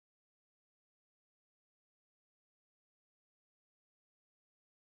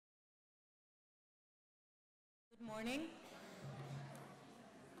morning.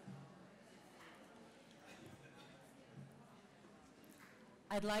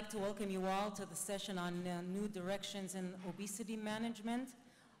 I'd like to welcome you all to the session on new directions in obesity management.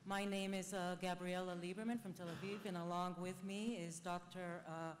 My name is Gabriela Lieberman from Tel Aviv, and along with me is Dr.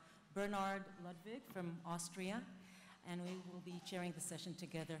 Bernhard Ludwig from Austria, and we will be chairing the session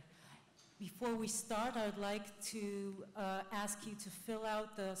together. Before we start, I would like to ask you to fill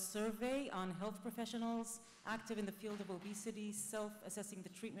out the survey on health professionals active in the field of obesity, self-assessing the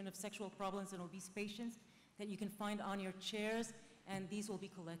treatment of sexual problems in obese patients that you can find on your chairs, and these will be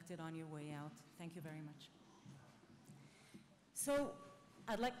collected on your way out. Thank you very much. So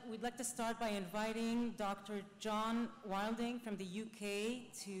we'd like to start by inviting Dr. John Wilding from the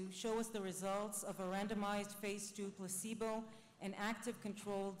UK to show us the results of a randomized phase 2 placebo and active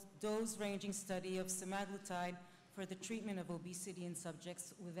controlled dose-ranging study of semaglutide for the treatment of obesity in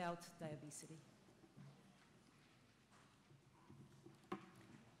subjects without diabetes.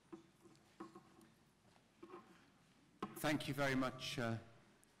 Thank you very much,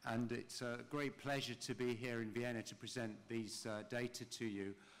 and it's a great pleasure to be here in Vienna to present these data to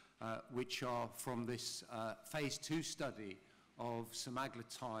you, which are from this phase 2 study of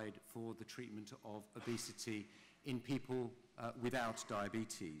semaglutide for the treatment of obesity in people without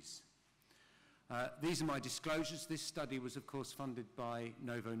diabetes. These are my disclosures. This study was, of course, funded by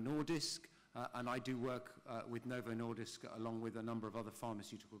Novo Nordisk, and I do work with Novo Nordisk along with a number of other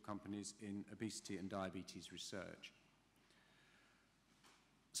pharmaceutical companies in obesity and diabetes research.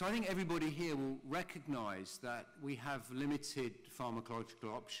 So I think everybody here will recognize that we have limited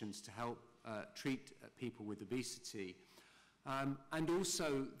pharmacological options to help treat people with obesity, and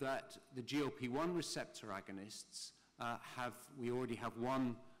also that the GLP-1 receptor agonists we already have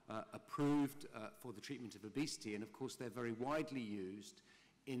one approved for the treatment of obesity, and of course they're very widely used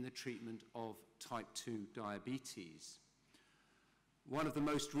in the treatment of type 2 diabetes. One of the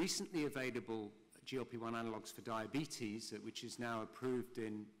most recently available GLP-1 analogs for diabetes, which is now approved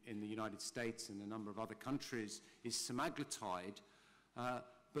in the United States and a number of other countries, is semaglutide.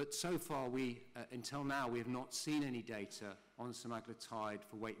 But so far, until now, we have not seen any data on semaglutide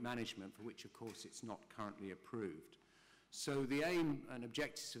for weight management, for which, of course, it's not currently approved. So the aim and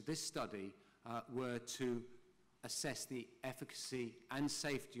objectives of this study were to assess the efficacy and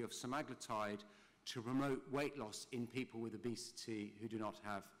safety of semaglutide to promote weight loss in people with obesity who do not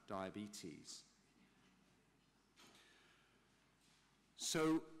have diabetes.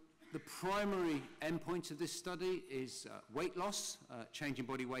 So the primary endpoint of this study is weight loss, change in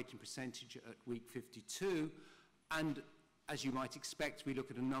body weight in percentage at week 52. And as you might expect, we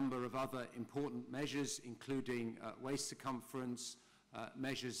look at a number of other important measures, including waist circumference,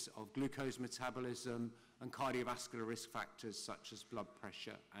 measures of glucose metabolism, and cardiovascular risk factors such as blood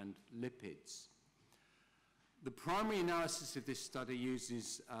pressure and lipids. The primary analysis of this study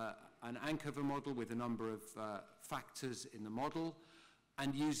uses an Ancover model with a number of factors in the model,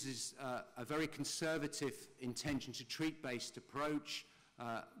 and uses a very conservative intention to treat-based approach,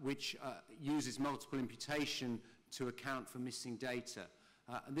 which uses multiple imputation to account for missing data.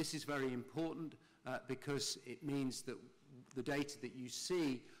 And this is very important because it means that the data that you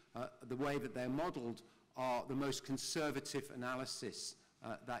see, the way that they're modeled, are the most conservative analysis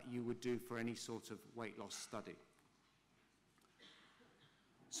that you would do for any sort of weight loss study.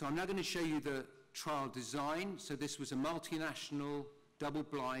 So I'm now going to show you the trial design. So this was a multinational,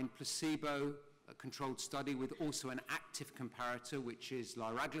 double-blind, placebo-controlled study with also an active comparator, which is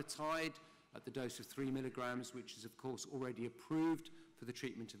liraglutide at the dose of 3 milligrams, which is, of course, already approved for the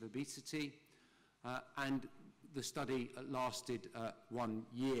treatment of obesity. And the study lasted 1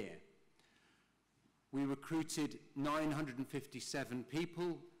 year. We recruited 957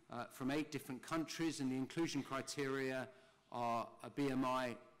 people from 8 different countries, and the inclusion criteria are a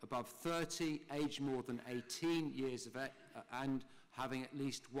BMI above 30, age more than 18 years of age, and having at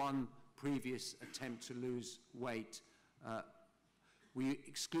least one previous attempt to lose weight. We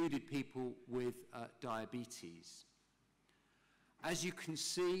excluded people with diabetes. As you can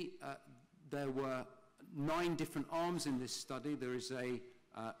see, there were 9 different arms in this study. There is a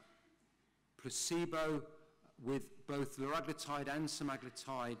placebo with both liraglutide and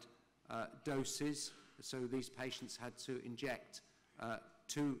semaglutide doses. So these patients had to inject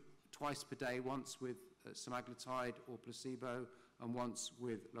twice per day, once with semaglutide or placebo, and once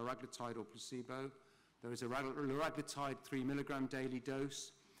with liraglutide or placebo. There is a liraglutide 3 milligram daily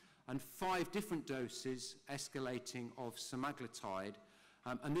dose, and 5 different doses escalating of semaglutide.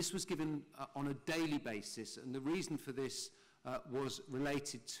 And this was given on a daily basis, and the reason for this was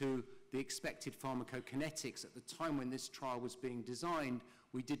related to the expected pharmacokinetics. At the time when this trial was being designed,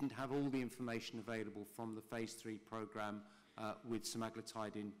 we didn't have all the information available from the phase 3 program with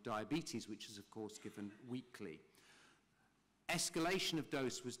semaglutide in diabetes, which is of course given weekly. Escalation of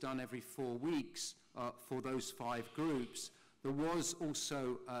dose was done every 4 weeks for those 5 groups. There was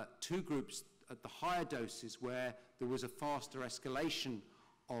also 2 groups at the higher doses where there was a faster escalation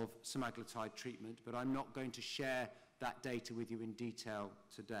of semaglutide treatment, but I'm not going to share that data with you in detail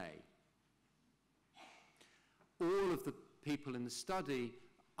today. All of the people in the study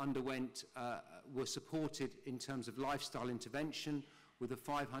were supported in terms of lifestyle intervention with a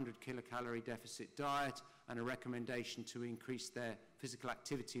 500 kilocalorie deficit diet and a recommendation to increase their physical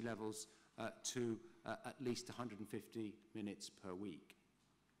activity levels to at least 150 minutes per week.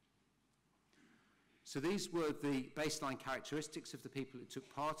 So these were the baseline characteristics of the people who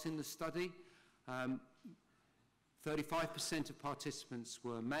took part in the study. 35% of participants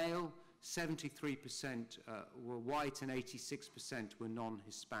were male, 73% were white, and 86% were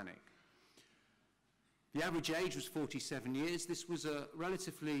non-Hispanic. The average age was 47 years. This was a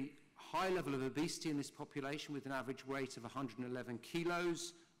relatively high level of obesity in this population with an average weight of 111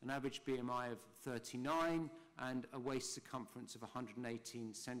 kilos, an average BMI of 39, and a waist circumference of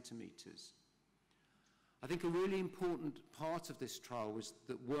 118 centimeters. I think a really important part of this trial was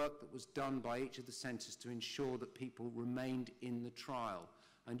the work that was done by each of the centers to ensure that people remained in the trial.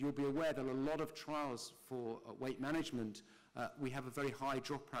 And you'll be aware that a lot of trials for weight management, we have a very high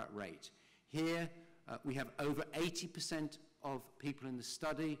dropout rate. Here, we have over 80% of people in the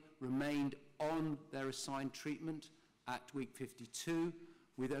study remained on their assigned treatment at week 52,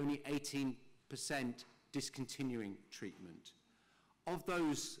 with only 18% discontinuing treatment. Of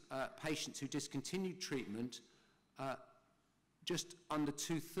those patients who discontinued treatment, just under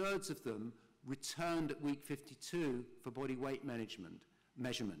 2/3 of them returned at week 52 for body weight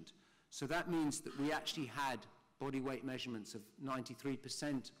measurement. So that means that we actually had body weight measurements of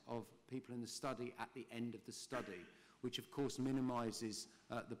 93% of people in the study at the end of the study, which of course minimizes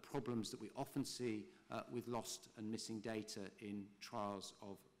the problems that we often see with lost and missing data in trials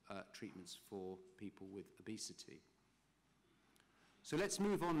of treatments for people with obesity. So let's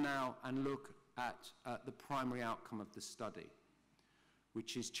move on now and look at the primary outcome of the study,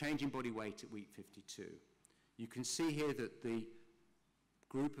 which is changing body weight at week 52. You can see here that the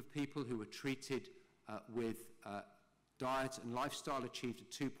group of people who were treated with diet and lifestyle achieved a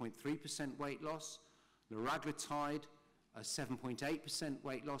 2.3% weight loss, liraglutide a 7.8%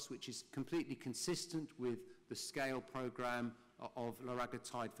 weight loss, which is completely consistent with the scale program of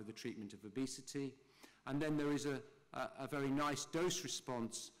liraglutide for the treatment of obesity. And then there is a very nice dose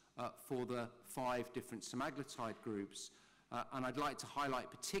response for the 5 different semaglutide groups. And I'd like to highlight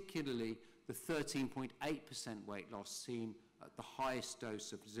particularly the 13.8% weight loss seen at the highest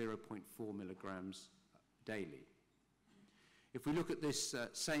dose of 0.4 milligrams daily. If we look at this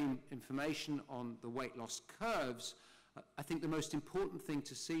same information on the weight loss curves, I think the most important thing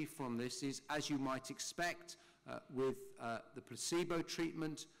to see from this is, as you might expect with the placebo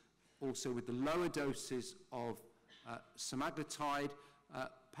treatment, also with the lower doses of semaglutide,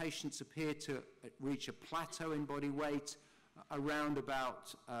 patients appear to reach a plateau in body weight around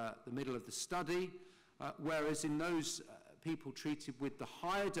about the middle of the study, whereas in those people treated with the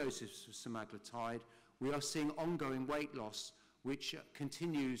higher doses of semaglutide, we are seeing ongoing weight loss, which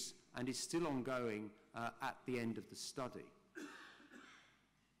continues and is still ongoing at the end of the study.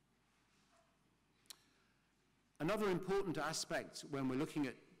 Another important aspect when we're looking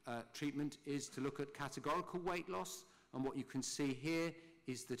at treatment is to look at categorical weight loss, and what you can see here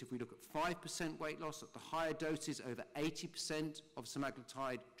is that if we look at 5% weight loss at the higher doses, over 80% of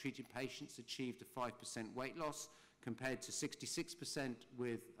semaglutide treated patients achieved a 5% weight loss, compared to 66%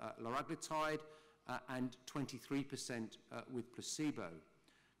 with liraglutide and 23% with placebo.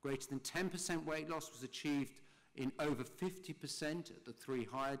 Greater than 10% weight loss was achieved in over 50% at the 3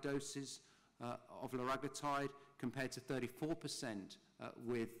 higher doses of liraglutide, compared to 34%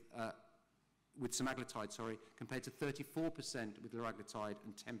 with semaglutide, compared to 34% with liraglutide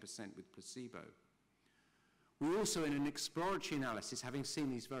and 10% with placebo. We also, in an exploratory analysis, having seen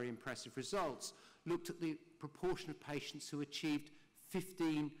these very impressive results, looked at the proportion of patients who achieved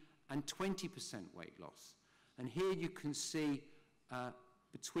 15 and 20% weight loss. And here you can see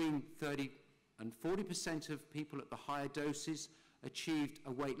between 30 and 40% of people at the higher doses achieved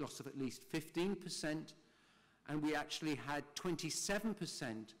a weight loss of at least 15%, and we actually had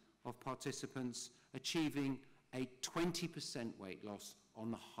 27% of participants achieving a 20% weight loss on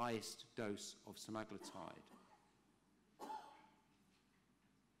the highest dose of semaglutide.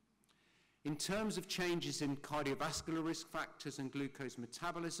 In terms of changes in cardiovascular risk factors and glucose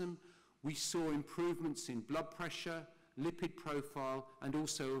metabolism, we saw improvements in blood pressure, lipid profile, and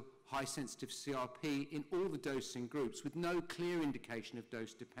also high sensitive CRP in all the dosing groups, with no clear indication of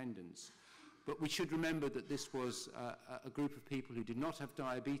dose dependence. But we should remember that this was a group of people who did not have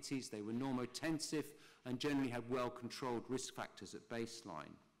diabetes, they were normotensive, and generally had well-controlled risk factors at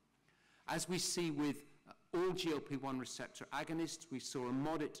baseline. As we see with all GLP-1 receptor agonists, we saw a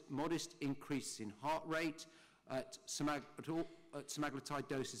modest increase in heart rate at semaglutide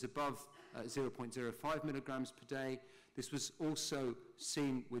doses above 0.05 milligrams per day. This was also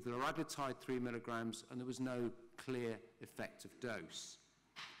seen with liraglutide 3 milligrams, and there was no clear effect of dose.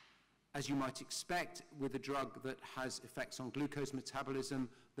 As you might expect, with a drug that has effects on glucose metabolism,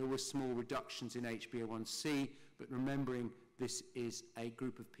 there were small reductions in HbA1c, but remembering this is a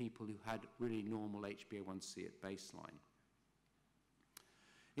group of people who had really normal HbA1c at baseline.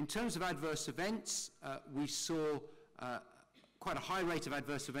 In terms of adverse events, we saw quite a high rate of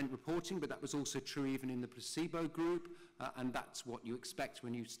adverse event reporting, but that was also true even in the placebo group, and that's what you expect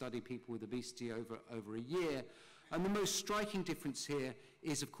when you study people with obesity over a year. And the most striking difference here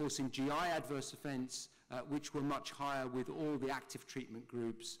is, of course, in GI adverse events, which were much higher with all the active treatment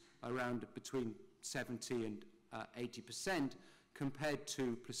groups, around between 70 and 80%, compared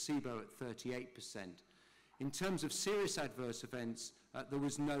to placebo at 38%. In terms of serious adverse events, there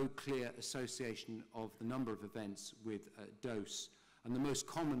was no clear association of the number of events with dose, and the most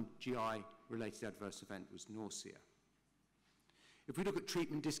common GI-related adverse event was nausea. If we look at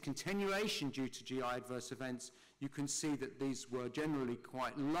treatment discontinuation due to GI adverse events, you can see that these were generally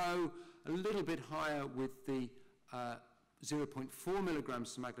quite low, a little bit higher with the 0.4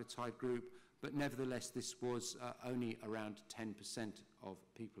 milligrams semaglutide group, but nevertheless this was only around 10% of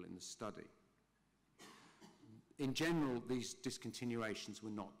people in the study. In general, these discontinuations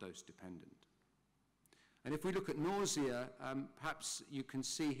were not dose dependent. And if we look at nausea, perhaps you can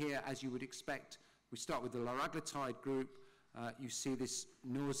see here, as you would expect, we start with the liraglutide group. You see this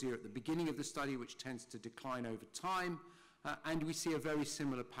nausea at the beginning of the study, which tends to decline over time, and we see a very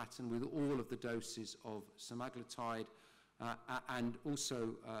similar pattern with all of the doses of semaglutide, and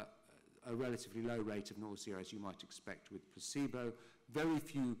also a relatively low rate of nausea, as you might expect with placebo. Very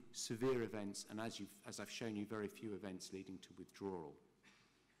few severe events, and as I've shown you, very few events leading to withdrawal.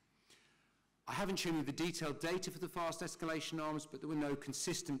 I haven't shown you the detailed data for the fast escalation arms, but there were no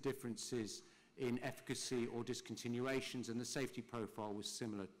consistent differences in efficacy or discontinuations, and the safety profile was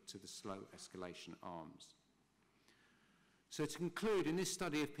similar to the slow escalation arms. So to conclude, in this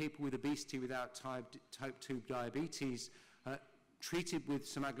study of people with obesity without type 2 diabetes, treated with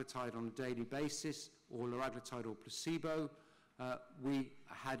semaglutide on a daily basis, or liraglutide or placebo, we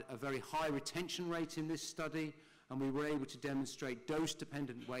had a very high retention rate in this study, and we were able to demonstrate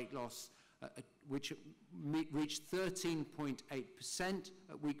dose-dependent weight loss, which reached 13.8%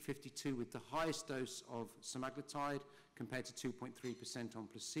 at week 52 with the highest dose of semaglutide, compared to 2.3% on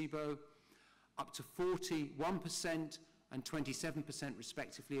placebo, up to 41% and 27%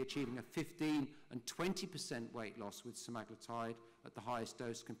 respectively, achieving a 15 and 20% weight loss with semaglutide at the highest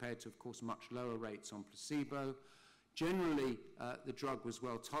dose, compared to, of course, much lower rates on placebo. Generally, the drug was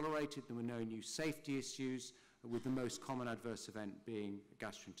well tolerated. There were no new safety issues, with the most common adverse event being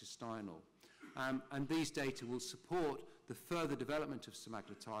gastrointestinal. And these data will support the further development of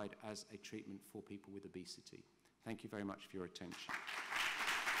semaglutide as a treatment for people with obesity. Thank you very much for your attention.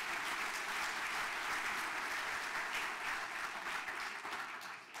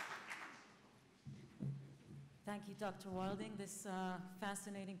 Thank you, Dr. Wilding. This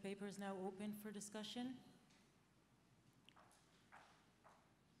fascinating paper is now open for discussion.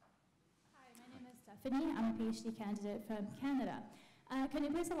 Hi, my name is Stephanie. I'm a PhD candidate from Canada. Can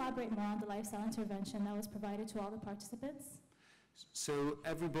you please elaborate more on the lifestyle intervention that was provided to all the participants? So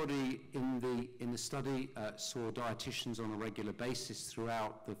everybody in the study saw dietitians on a regular basis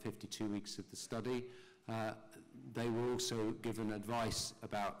throughout the 52 weeks of the study. They were also given advice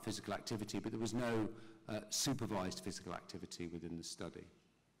about physical activity, but there was no supervised physical activity within the study.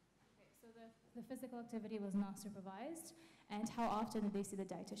 Okay, so the physical activity was not supervised, and how often did they see the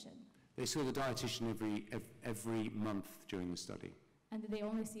dietitian? They saw the dietitian every month during the study. And did they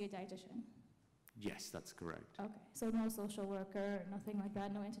only see a dietitian? Yes, that's correct. Okay, so no social worker, nothing like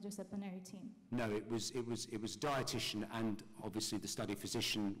that, no interdisciplinary team? No, it was dietitian, and obviously the study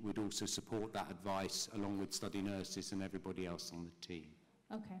physician would also support that advice, along with study nurses and everybody else on the team.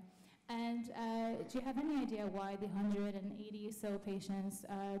 Okay. And do you have any idea why the 180 or so patients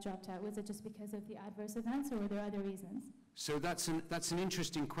dropped out? Was it just because of the adverse events, or were there other reasons? So that's an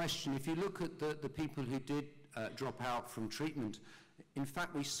interesting question. If you look at the people who did drop out from treatment, in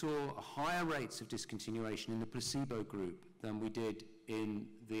fact, we saw higher rates of discontinuation in the placebo group than we did in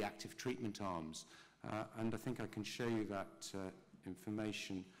the active treatment arms. And I think I can show you that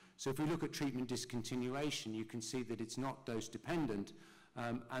information. So if we look at treatment discontinuation, you can see that it's not dose dependent,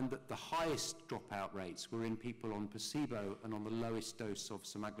 and that the highest dropout rates were in people on placebo and on the lowest dose of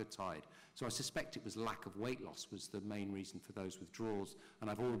semaglutide. So I suspect it was lack of weight loss was the main reason for those withdrawals, and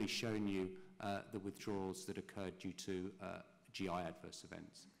I've already shown you the withdrawals that occurred due to GI adverse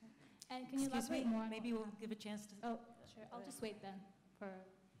events. Okay. And can you Excuse me, elaborate more? maybe we'll give a chance to... Oh, sure. I'll just wait then for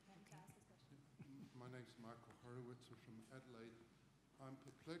him to ask his question. My name's Michael Horowitz. I'm from Adelaide. I'm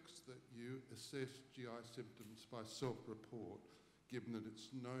perplexed that you assess GI symptoms by self-report, given that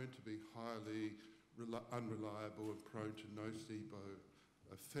it's known to be highly unreliable and prone to nocebo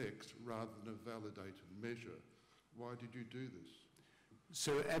effects rather than a validated measure. Why did you do this?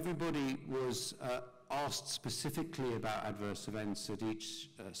 So everybody was asked specifically about adverse events at each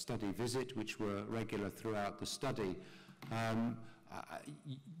study visit, which were regular throughout the study.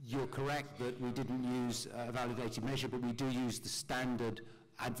 You're correct that we didn't use a validated measure, but we do use the standard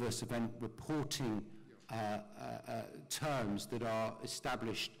adverse event reporting terms that are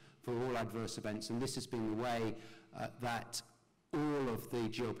established for all adverse events, and this has been the way that all of the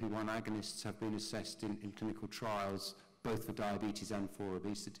GLP-1 agonists have been assessed in clinical trials, both for diabetes and for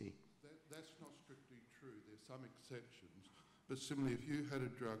obesity. That's not strictly true. There's some exceptions, but similarly, if you had a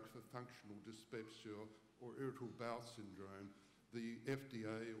drug for functional dyspepsia or irritable bowel syndrome, the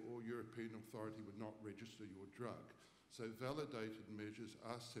FDA or European authority would not register your drug. So validated measures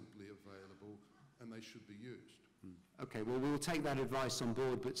are simply available and they should be used. Okay, well, we'll take that advice on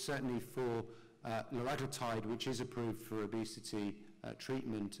board, but certainly for liraglutide, which is approved for obesity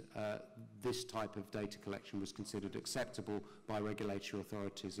treatment, this type of data collection was considered acceptable by regulatory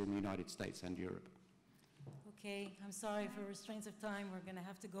authorities in the United States and Europe. Okay, I'm sorry for restraints of time. We're going to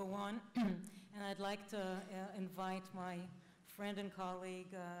have to go on. And I'd like to invite my friend and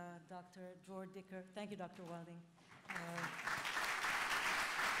colleague, Dr. George Dicker. Thank you, Dr. Wilding.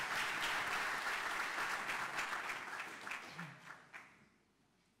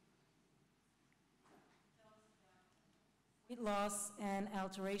 Weight loss and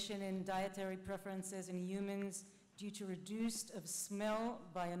alteration in dietary preferences in humans due to reduced of smell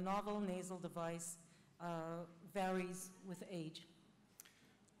by a novel nasal device varies with age.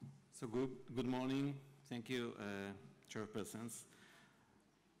 So good morning. Thank you, chairpersons.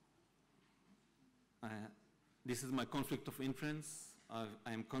 This is my conflict of interest. I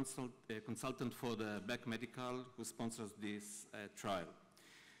am a consultant for the Beck Medical, who sponsors this trial.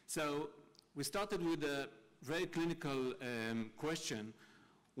 So we started with a very clinical question: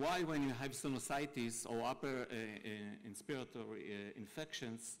 why, when you have sinusitis or upper respiratory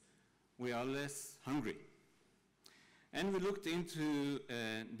infections, we are less hungry? And we looked into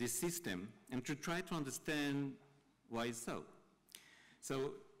this system and to try to understand why so.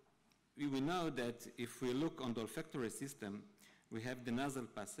 So we know that if we look on the olfactory system, we have the nasal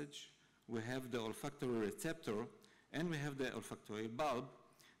passage, we have the olfactory receptor, and we have the olfactory bulb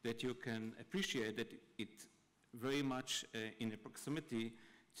that you can appreciate that it very much in proximity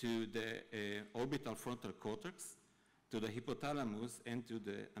to the orbital frontal cortex, to the hypothalamus, and to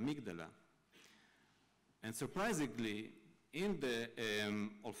the amygdala. And surprisingly, in the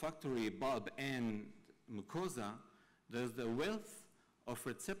olfactory bulb and mucosa, there's the wealth of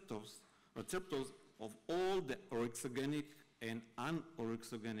receptors of all the orexogenic and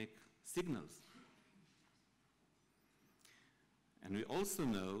anorexogenic signals. And we also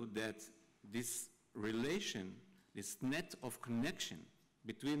know that this relation, this net of connection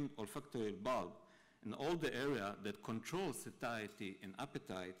between olfactory bulb and all the area that controls satiety and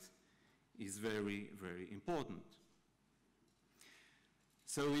appetite is very, very important.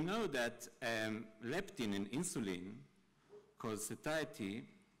 So we know that leptin and insulin cause satiety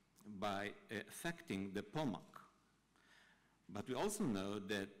by affecting the POMAC. But we also know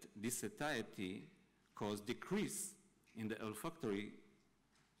that this satiety causes decrease in the olfactory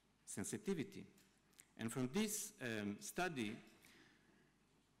sensitivity. And from this study,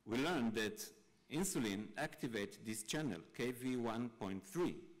 we learned that insulin activates this channel,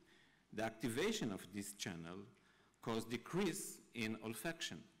 KV1.3. The activation of this channel causes decrease in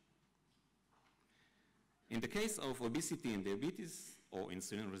olfaction. In the case of obesity and diabetes or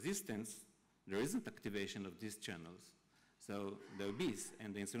insulin resistance, there isn't activation of these channels. So the obese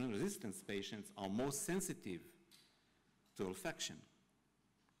and the insulin resistance patients are more sensitive to olfaction.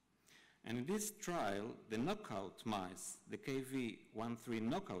 And in this trial, the knockout mice, the KV1.3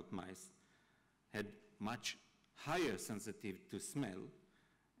 knockout mice, had much higher sensitivity to smell,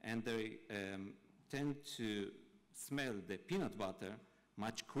 and they tend to smell the peanut butter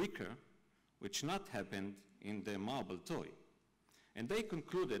much quicker, which not happened in the marble toy. And they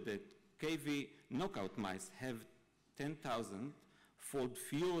concluded that KV knockout mice have 10,000-fold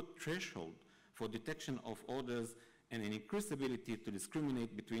fewer threshold for detection of odors and an increased ability to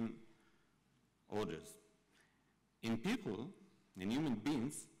discriminate between odors. In people, in human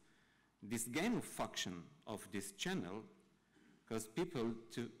beings, this gain of function of this channel causes people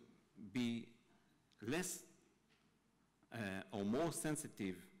to be less or more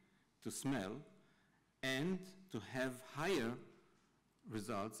sensitive to smell and to have higher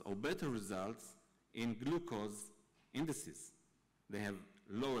results or better results in glucose indices. They have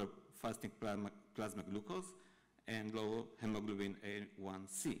lower fasting plasma glucose and lower hemoglobin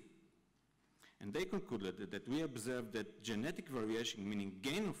A1C. And they concluded that we observed that genetic variation, meaning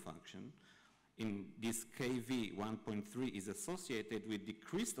gain of function, in this KV 1.3 is associated with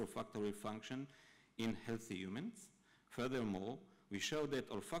decreased olfactory function in healthy humans. Furthermore, we show that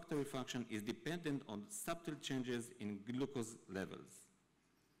olfactory function is dependent on subtle changes in glucose levels.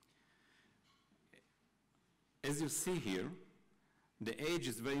 As you see here, the age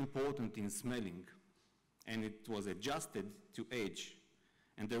is very important in smelling, and it was adjusted to age.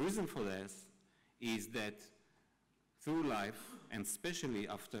 And the reason for this is that through life, and especially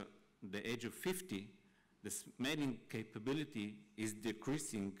after the age of 50, the smelling capability is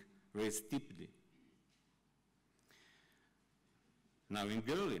decreasing very steeply. Now in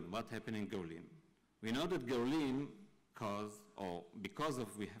Gerlin, what happened in Gerlin? We know that Gerlin because of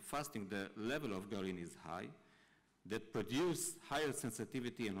fasting, the level of Gerlin is high, that produce higher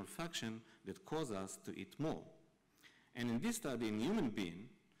sensitivity and olfaction that cause us to eat more. And in this study in human being,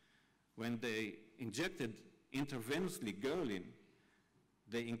 when they injected intravenously Gerlin,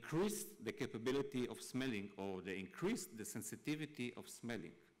 they increased the capability of smelling, or they increased the sensitivity of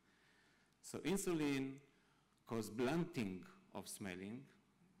smelling. So insulin causes blunting of smelling,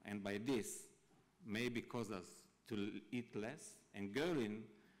 and by this maybe cause us to eat less, and Gerlin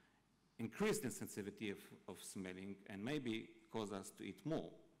increased the sensitivity of smelling and maybe cause us to eat more.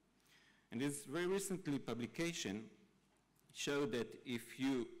 And this very recently publication showed that if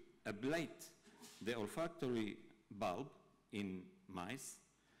you ablate the olfactory bulb in mice,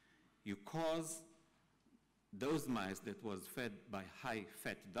 you cause those mice that was fed by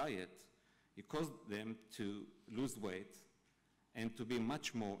high-fat diet, you cause them to lose weight and to be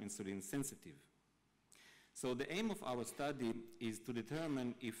much more insulin sensitive. So the aim of our study is to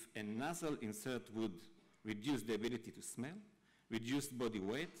determine if a nasal insert would reduce the ability to smell, reduce body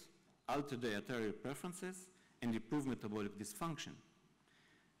weight, alter dietary preferences, and improve metabolic dysfunction.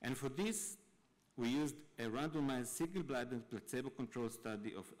 And for this, we used a randomized single-blinded placebo-controlled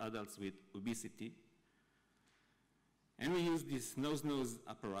study of adults with obesity. And we used this nose-nose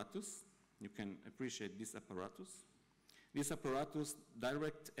apparatus. You can appreciate this apparatus. This apparatus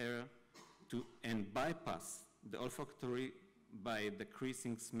directs air to and bypass the olfactory by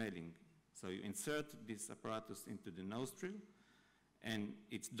decreasing smelling. So you insert this apparatus into the nostril, and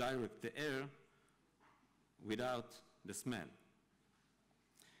it directs the air without the smell.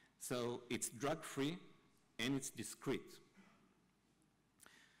 So it's drug-free and it's discreet.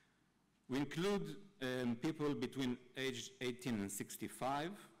 We include people between age 18 and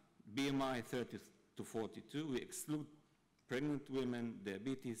 65, BMI 30 to 42. We exclude pregnant women,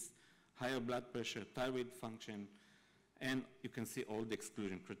 diabetes, higher blood pressure, thyroid function, and you can see all the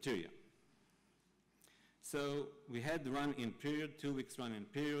exclusion criteria. So we had run-in period, 2 weeks run-in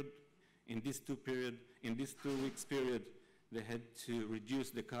period. In this 2 weeks period, they had to reduce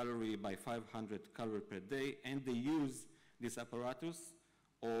the calorie by 500 calories per day, and they use this apparatus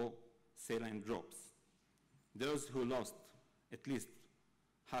or saline drops. Those who lost at least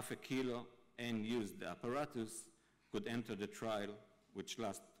half a kilo and used the apparatus could enter the trial, which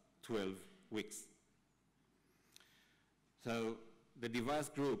lasts 12 weeks. So the device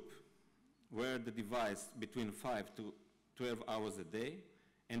group wear the device between 5 to 12 hours a day,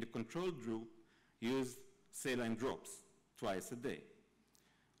 and the control group used saline drops twice a day.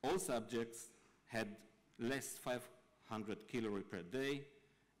 All subjects had less 500 calories per day,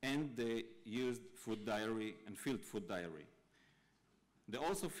 and they used food diary and filled food diary. They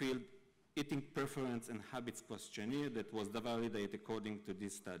also filled eating preference and habits questionnaire that was validated according to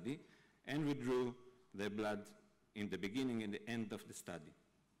this study, and withdrew their blood in the beginning and the end of the study.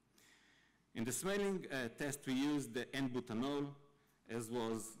 In the smelling test, we used the N-butanol, as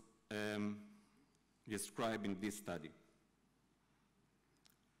was described in this study.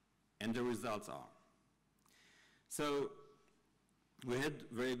 And the results are. So we had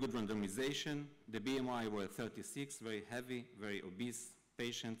very good randomization. The BMI were 36, very heavy, very obese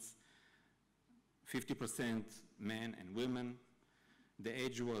patients, 50% men and women. The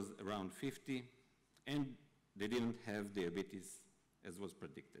age was around 50, and they didn't have diabetes as was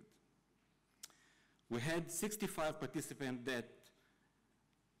predicted. We had 65 participants that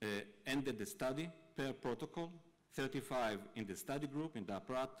ended the study per protocol, 35 in the study group, in the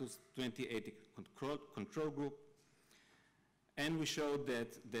apparatus, 28 control group, and we showed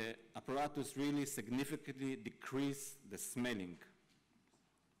that the apparatus really significantly decreased the smelling.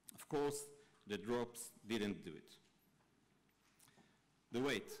 Of course, the drops didn't do it. The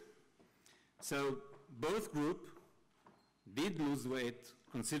weight. So both groups did lose weight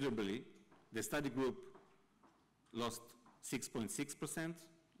considerably. The study group lost 6.6%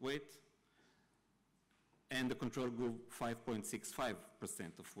 weight, and the control group 5.65%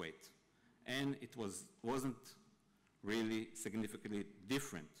 of weight. And it wasn't really significantly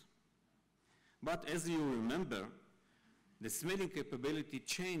different. But as you remember, the smelling capability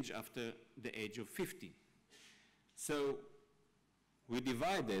changed after the age of 50. So we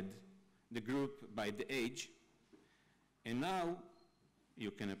divided the group by the age, and now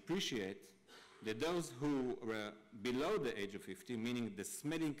you can appreciate that those who were below the age of 50, meaning the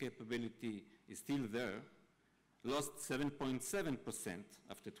smelling capability is still there, lost 7.7%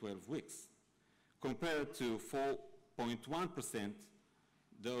 after 12 weeks, compared to 4.1%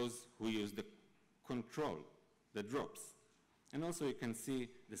 those who used the control, the drops. And also you can see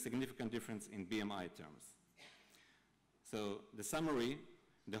the significant difference in BMI terms. So the summary,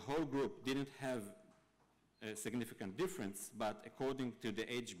 the whole group didn't have a significant difference, but according to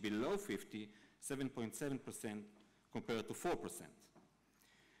the age below 50, 7.7% compared to 4%.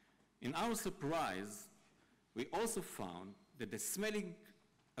 In our surprise, we also found that the smelling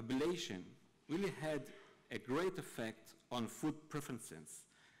ablation really had a great effect on food preferences.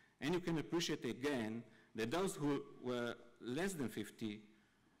 And you can appreciate again that those who were less than 50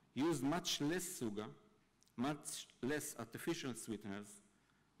 used much less sugar, much less artificial sweeteners,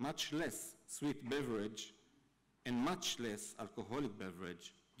 much less sweet beverage, and much less alcoholic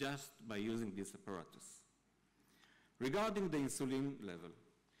beverage just by using this apparatus. Regarding the insulin level,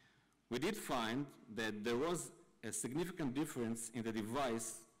 we did find that there was a significant difference in the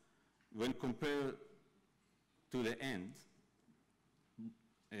device when compared to the end,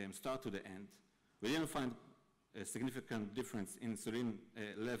 start to the end. We didn't find a significant difference in insulin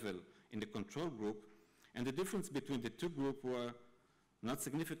level in the control group, and the difference between the two groups were not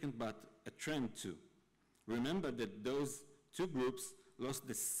significant, but a trend too. Remember that those two groups lost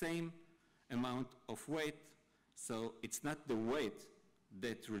the same amount of weight, so it's not the weight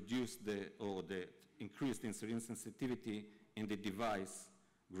that reduced or that increased insulin sensitivity in the device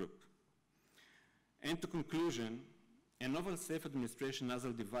group. And to conclusion, a novel self-administration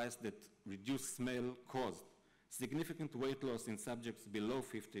nasal device that reduced smell caused significant weight loss in subjects below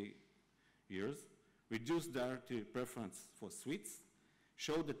 50 years, reduced dietary preference for sweets,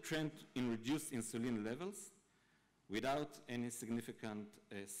 showed a trend in reduced insulin levels without any significant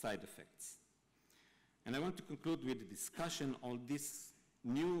side effects. And I want to conclude with a discussion on this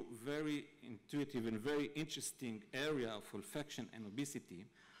new, very intuitive and very interesting area of olfaction and obesity.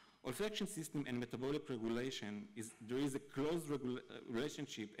 Olfaction system and metabolic regulation, there is a close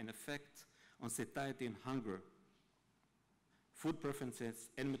relationship and effect on satiety and hunger, food preferences,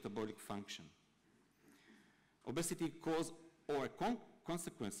 and metabolic function. Obesity cause or a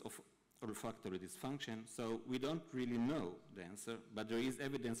consequence of olfactory dysfunction, so we don't really know the answer, but there is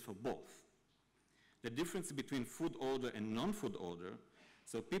evidence for both. The difference between food odor and non-food odor,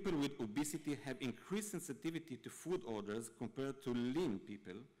 so people with obesity have increased sensitivity to food odors compared to lean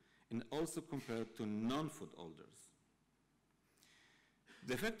people, and also compared to non-food odors.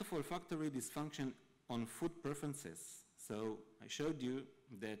 The effect of olfactory dysfunction on food preferences. So I showed you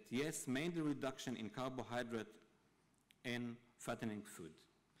that yes, mainly reduction in carbohydrate and fattening food.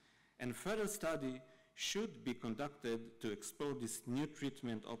 And further study should be conducted to explore this new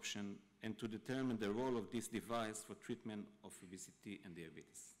treatment option and to determine the role of this device for treatment of obesity and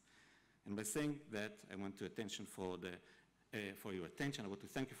diabetes. And by saying that, I want to attention for your attention. I want to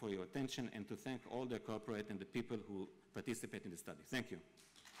thank you for your attention and to thank all the corporate and the people who participate in the study. Thank you.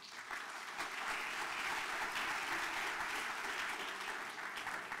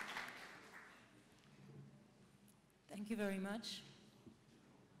 Thank you very much.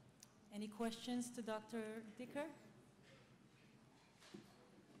 Any questions to Dr. Dicker?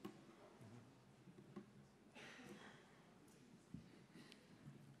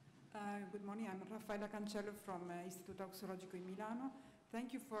 Good morning, I'm Raffaella Cancello from Istituto Auxologico in Milano.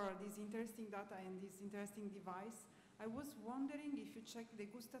 Thank you for this interesting data and this interesting device. I was wondering if you checked the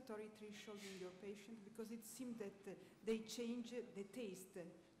gustatory threshold in your patient, because it seemed that they change the taste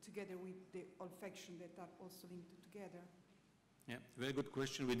together with the olfaction that are also linked together. Yeah, very good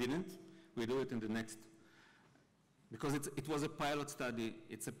question. We didn't. We do it in the next because it was a pilot study,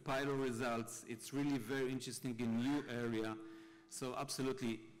 it's a pilot results, it's really very interesting in new area. So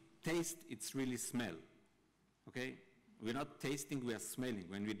absolutely, taste, it's really smell, okay? We're not tasting, we are smelling.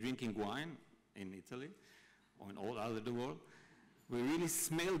 When we're drinking wine in Italy, or in all over the world, we really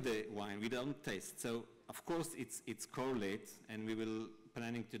smell the wine, we don't taste. So of course it's correlates, and we will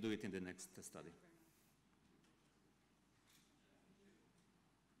planning to do it in the next study.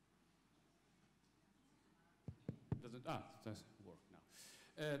 It doesn't work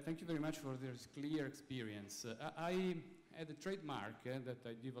now. Thank you very much for this clear experience. I had a trademark that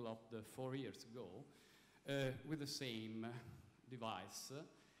I developed 4 years ago with the same device.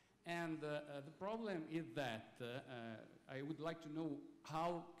 And the problem is that I would like to know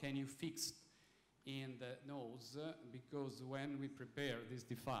how can you fix in the nose, because when we prepare this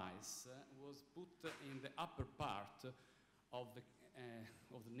device, was put in the upper part of the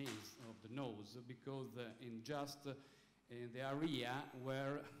nose, because in just in the area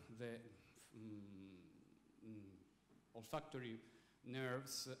where the olfactory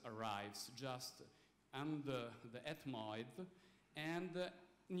nerves arrives, just under the ethmoid and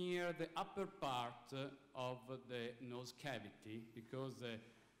near the upper part of the nose cavity, because the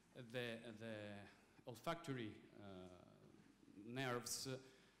olfactory nerves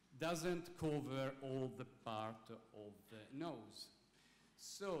doesn't cover all the part of the nose.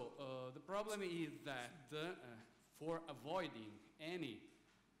 So the problem is that for avoiding any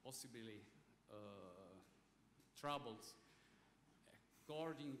possibly troubles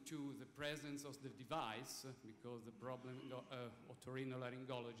according to the presence of the device, because the problem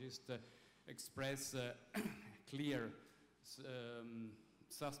otorhinolaryngologist express clear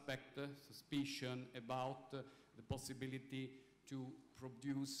suspicion about the possibility to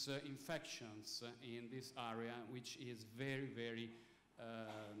produce infections in this area, which is very, very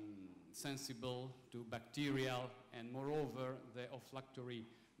sensible to bacterial, and moreover, the olfactory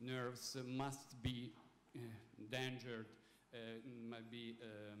nerves must be endangered, might be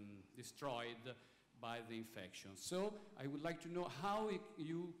destroyed by the infection. So I would like to know how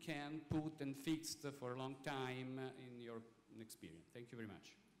you can put and fix for a long time in your experience. Thank you very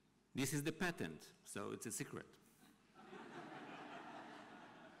much. This is the patent, so it's a secret.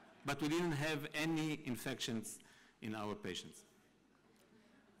 But we didn't have any infections in our patients.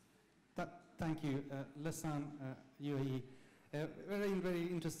 Thank you, Lessan, UAE. Very, very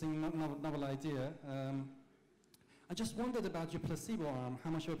interesting novel idea. I just wondered about your placebo arm. How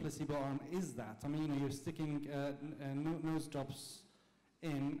much of a placebo arm is that? I mean, you're sticking nose drops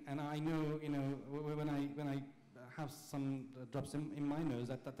in, and I know, when I have some drops in my nose,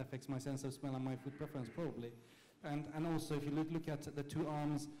 that affects my sense of smell and my food preference probably. And also, if you look at the two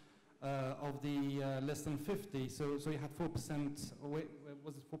arms of the less than 50, so you had 4% weight,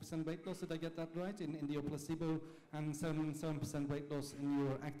 was it 4% weight loss? Did I get that right? In your placebo, and 7% weight loss in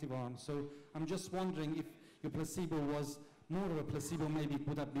your active arm. So I'm just wondering if your placebo was more of a placebo, maybe it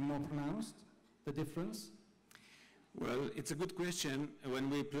would have been more pronounced, the difference? Well, it's a good question. When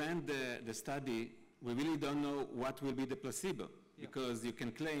we planned the study, we really don't know what will be the placebo, because you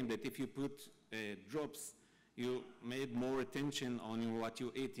can claim that if you put drops, you made more attention on what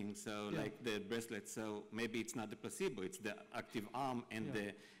you're eating, so like the bracelet, so maybe it's not the placebo, it's the active arm and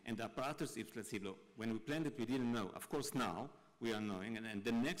the apparatus is placebo. When we planned it, we didn't know. Of course now we are knowing, and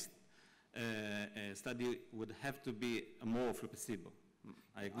the next study would have to be more of a placebo.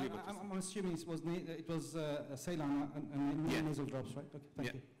 I agree with this. I'm assuming it was saline and nasal drops, right? Okay,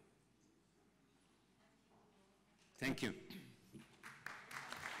 thank you. Thank you.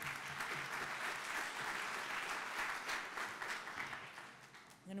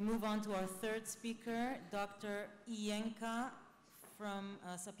 I'm going to move on to our third speaker, Dr. Ienka from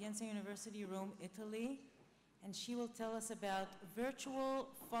Sapienza University, Rome, Italy. And she will tell us about virtual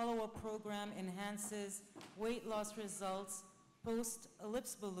follow-up program enhances weight loss results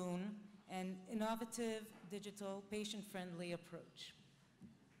post-ellipse balloon and innovative digital patient-friendly approach.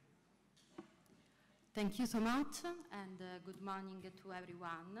 Thank you so much, and good morning to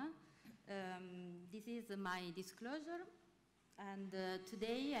everyone. This is my disclosure. And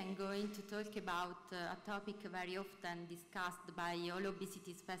today I'm going to talk about a topic very often discussed by all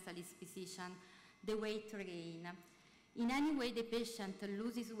obesity specialist physicians, the weight regain. In any way the patient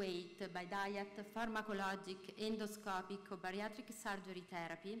loses weight by diet, pharmacologic, endoscopic or bariatric surgery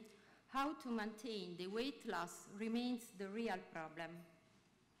therapy, how to maintain the weight loss remains the real problem.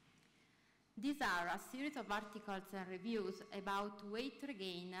 These are a series of articles and reviews about weight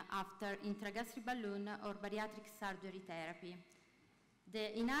regain after intragastric balloon or bariatric surgery therapy.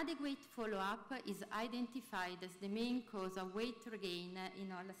 The inadequate follow-up is identified as the main cause of weight regain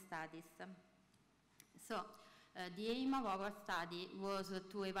in all studies. So, The aim of our study was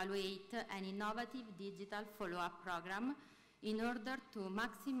to evaluate an innovative digital follow-up program in order to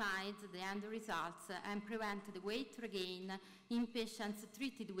maximize the end results and prevent the weight regain in patients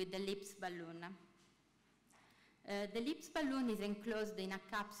treated with the LIPS balloon. The LIPS balloon is enclosed in a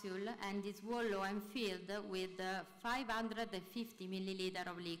capsule and is hollow and filled with 550 milliliters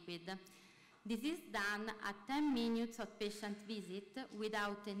of liquid. This is done at 10 minutes of patient visit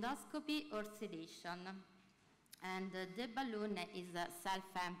without endoscopy or sedation. And the balloon is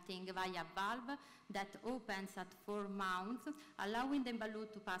self-emptying via a valve that opens at 4 mouths, allowing the balloon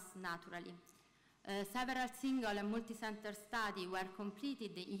to pass naturally. Several single and multi-center studies were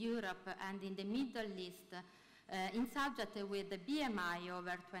completed in Europe and in the Middle East in subjects with a BMI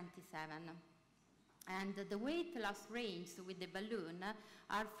over 27. And the weight loss range with the balloon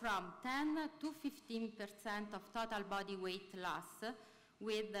are from 10 to 15% of total body weight loss,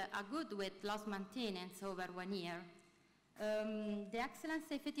 with a good weight loss maintenance over 1 year. The excellent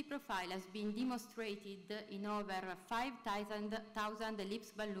safety profile has been demonstrated in over 5,000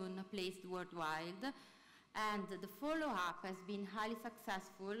 LIPS balloons placed worldwide, and the follow-up has been highly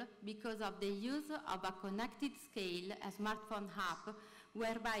successful because of the use of a connected scale, a smartphone app,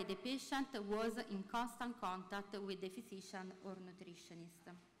 whereby the patient was in constant contact with the physician or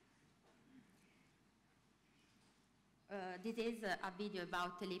nutritionist. This is a video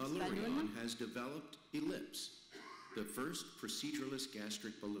about the LIPS balloon. Allurion has developed ELIPS, the first procedureless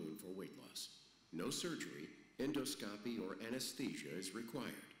gastric balloon for weight loss. No surgery, endoscopy, or anesthesia is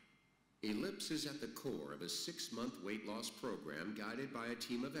required. ELIPS is at the core of a 6-month weight loss program guided by a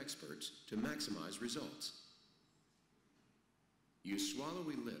team of experts to maximize results. You swallow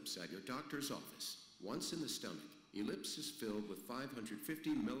ELIPS at your doctor's office. Once in the stomach, ELIPS is filled with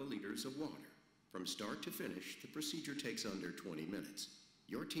 550 milliliters of water. From start to finish, the procedure takes under 20 minutes.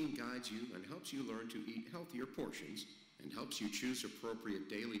 Your team guides you and helps you learn to eat healthier portions and helps you choose appropriate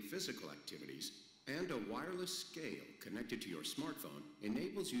daily physical activities, and a wireless scale connected to your smartphone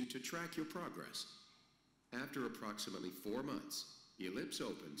enables you to track your progress. After approximately 4 months, ELIPS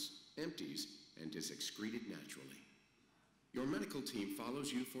opens, empties, and is excreted naturally. Your medical team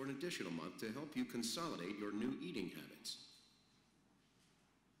follows you for an additional month to help you consolidate your new eating habits.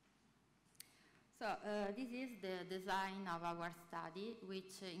 So this is the design of our study,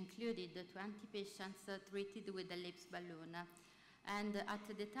 which included 20 patients treated with the LIPS balloon. And at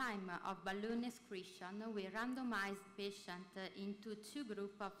the time of balloon excretion, we randomized patients into 2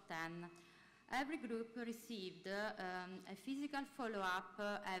 groups of 10. Every group received a physical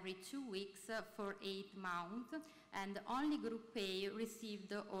follow-up every 2 weeks for 8 months, and only group A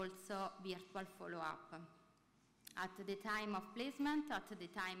received also virtual follow-up. At the time of placement, at the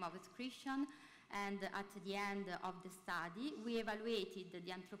time of excretion, and at the end of the study, we evaluated the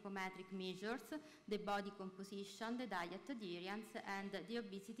anthropometric measures, the body composition, the diet adherence, and the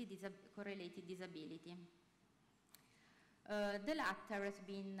obesity correlated disability. The latter has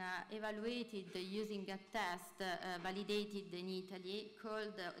been evaluated using a test validated in Italy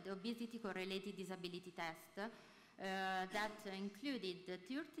called the Obesity Correlated Disability Test, that included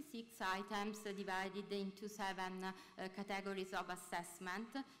 36 items divided into 7 categories of assessment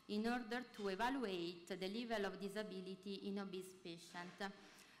in order to evaluate the level of disability in obese patients.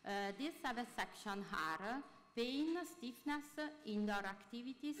 These 7 sections are pain, stiffness, indoor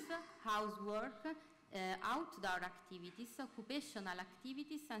activities, housework, outdoor activities, occupational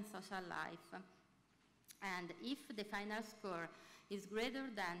activities, and social life. And if the final score is greater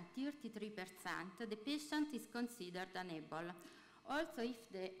than 33%, the patient is considered unable. Also,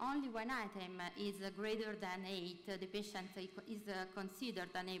 if the only one item is greater than 8, the patient is considered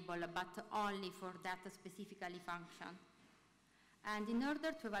unable, but only for that specifically function. And in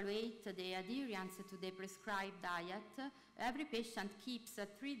order to evaluate the adherence to the prescribed diet, every patient keeps a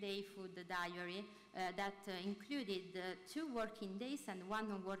 3-day food diary that included 2 working days and 1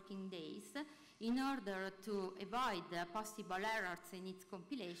 non-working days, in order to avoid possible errors in its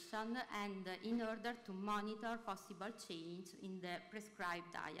compilation and in order to monitor possible change in the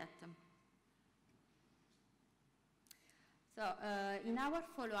prescribed diet. So in our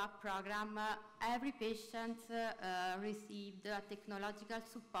follow-up program, every patient received technological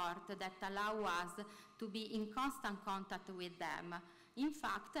support that allow us to be in constant contact with them. In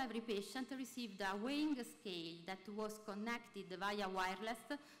fact, every patient received a weighing scale that was connected via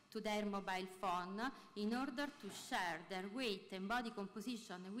wireless to their mobile phone in order to share their weight and body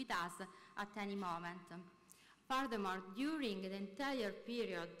composition with us at any moment. Furthermore, during the entire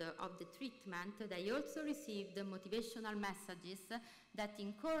period of the treatment, they also received motivational messages that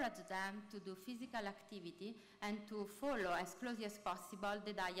encourage them to do physical activity and to follow as closely as possible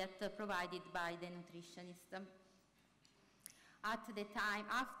the diet provided by the nutritionist. At the time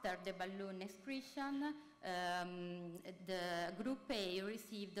after the balloon excretion, the group A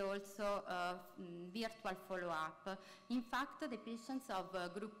received also virtual follow-up. In fact, the patients of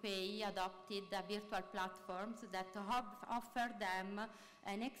group A adopted virtual platforms that offer them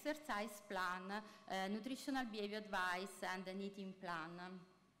an exercise plan, nutritional behavior advice, and an eating plan.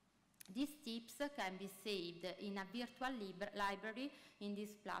 These tips can be saved in a virtual library in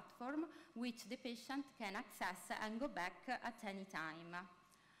this platform, which the patient can access and go back at any time.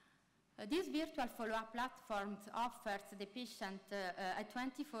 This virtual follow-up platform offers the patient a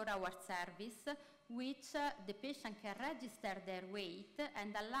 24-hour service, which the patient can register their weight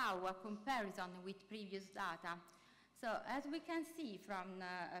and allow a comparison with previous data. So, as we can see from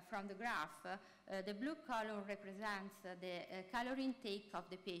the graph, the blue column represents the calorie intake of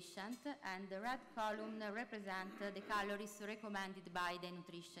the patient, and the red column represents the calories recommended by the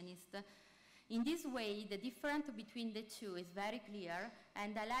nutritionist. In this way, the difference between the two is very clear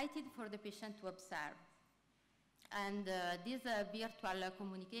and highlighted for the patient to observe. And this virtual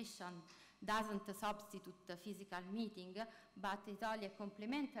communication doesn't substitute the physical meeting, but is only a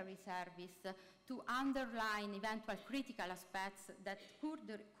complementary service to underline eventual critical aspects that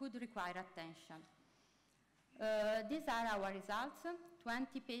could require attention. These are our results.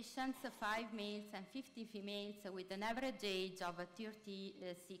 20 patients, 5 males and 50 females with an average age of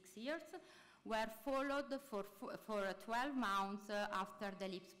 36 years were followed for 12 months after the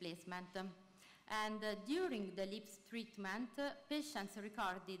lips placement. And during the lips treatment, patients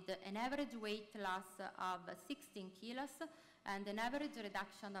recorded an average weight loss of 16 kilos and an average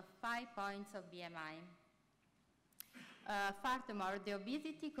reduction of 5 points of BMI. Furthermore, the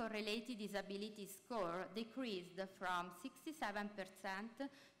obesity correlated disability score decreased from 67%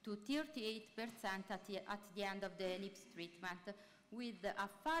 to 38% at the end of the lips treatment, with a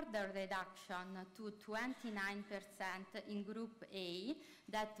further reduction to 29% in Group A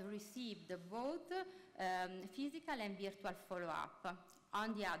that received both physical and virtual follow-up.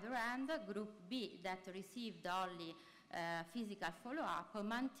 On the other hand, Group B that received only physical follow-up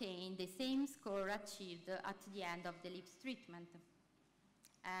maintained the same score achieved at the end of the lips treatment.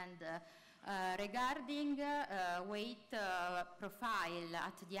 And regarding weight profile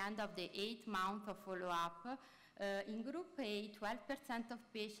at the end of the 8th month of follow-up, in Group A, 12%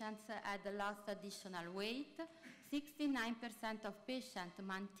 of patients had lost additional weight, 69% of patients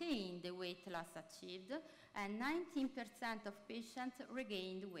maintained the weight loss achieved, and 19% of patients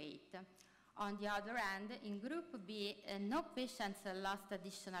regained weight. On the other hand, in Group B, no patients lost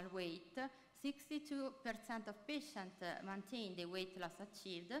additional weight, 62% of patients maintained the weight loss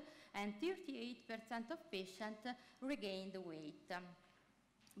achieved, and 38% of patients regained weight.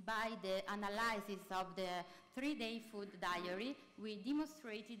 By the analysis of the 3-day food diary, we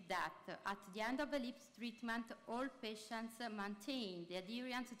demonstrated that at the end of the lips treatment, all patients maintained the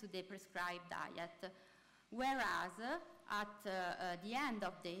adherence to the prescribed diet, whereas at the end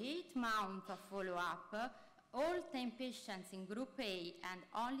of the 8th month of follow-up, all 10 patients in Group A and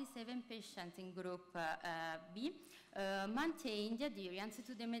only 7 patients in Group B maintained adherence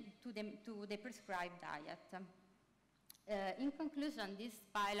to the prescribed diet. In conclusion, this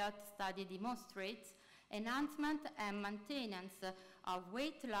pilot study demonstrates enhancement and maintenance of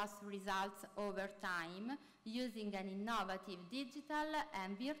weight loss results over time using an innovative digital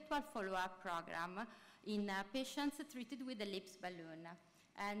and virtual follow-up program in patients treated with a lips balloon.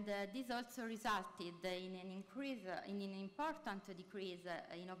 And this also resulted in an increase, in an important decrease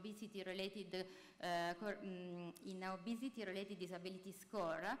in obesity-related disability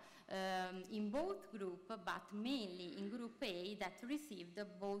score in both groups, but mainly in Group A that received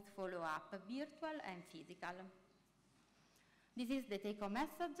both follow-up, virtual and physical. This is the take-home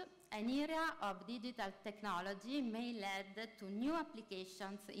message. An era of digital technology may lead to new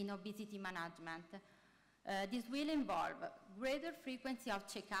applications in obesity management. This will involve greater frequency of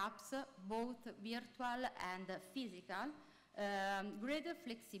checkups, both virtual and physical, greater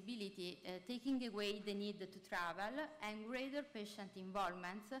flexibility, taking away the need to travel, and greater patient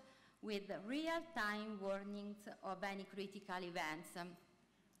involvement with real-time warnings of any critical events.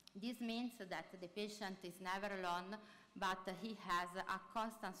 This means that the patient is never alone, but he has a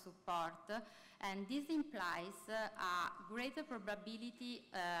constant support, and this implies a greater probability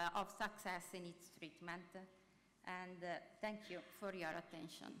of success in its treatment. And thank you for your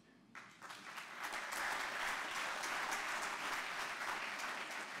attention.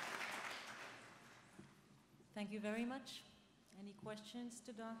 Thank you very much. Any questions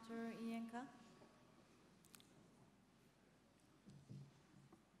to Dr. Ienka?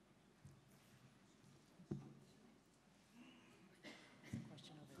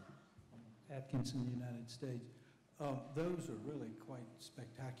 Atkinson, United States. Those are really quite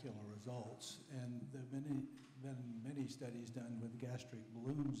spectacular results, and there have been many studies done with gastric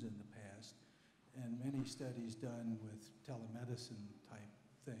balloons in the past, and many studies done with telemedicine type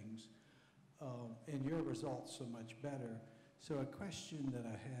things, and your results are much better. So a question that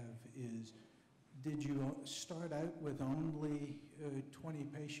I have is, did you start out with only 20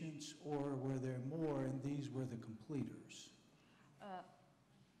 patients, or were there more and these were the completers?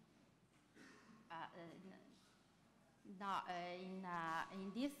 No,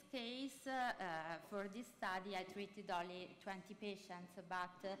 in this case, for this study, I treated only 20 patients,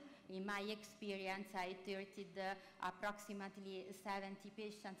 but in my experience, I treated approximately 70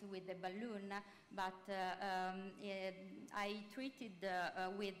 patients with the balloon, but I treated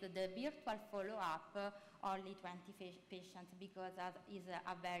with the virtual follow-up only 20 patients because that is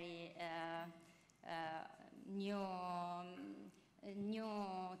a very new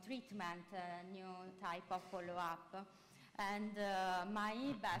treatment, new type of follow-up. And my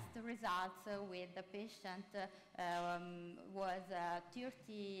best results with the patient was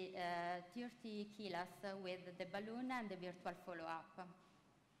 30 kilos with the balloon and the virtual follow-up.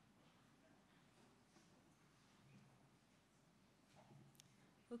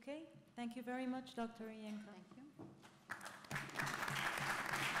 Okay, thank you very much, Dr. Ienka. Thank you.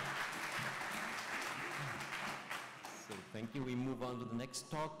 So thank you. We move on to the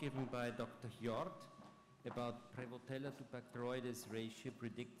next talk given by Dr. Hjort about Prevotella to bacteroides ratio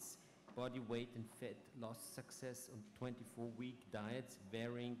predicts body weight and fat loss success on 24-week diets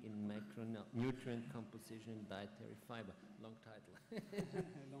varying in macronutrient composition and dietary fiber. Long title.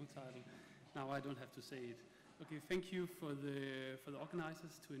 Long title. Now I don't have to say it. Okay, thank you for the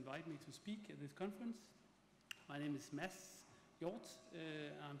organizers to invite me to speak at this conference. My name is Mads Hjort.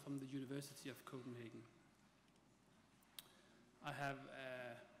 I'm from the University of Copenhagen. I have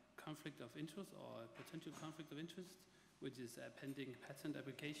a conflict of interest, or a potential conflict of interest, which is a pending patent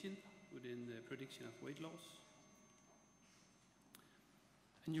application within the prediction of weight loss.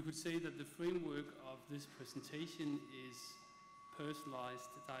 And you could say that the framework of this presentation is personalized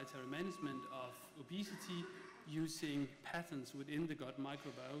dietary management of obesity using patterns within the gut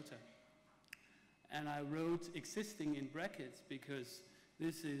microbiota. And I wrote existing in brackets because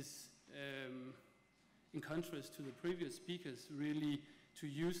this is, in contrast to the previous speakers, really to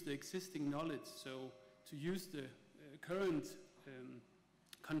use the existing knowledge, so to use the current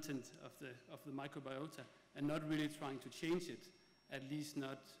content of the microbiota and not really trying to change it, at least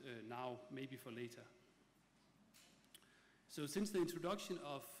not now, maybe for later. So since the introduction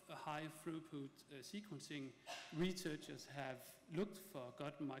of a high throughput sequencing, researchers have looked for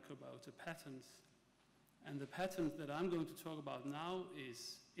gut microbiota patterns, and the patterns that I'm going to talk about now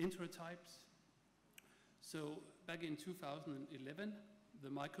is enterotypes. So back in 2011, the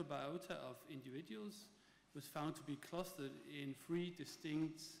microbiota of individuals was found to be clustered in 3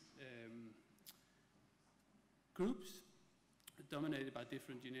 distinct groups dominated by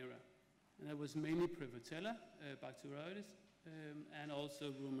different genera. And that was mainly Prevotella, bacteroides, and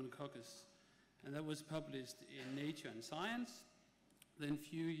also Ruminococcus. And that was published in Nature and Science. Then a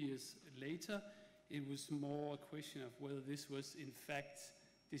few years later, it was more a question of whether this was in fact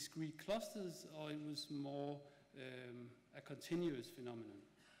discrete clusters or it was more a continuous phenomenon.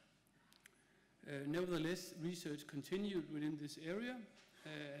 Nevertheless, research continued within this area,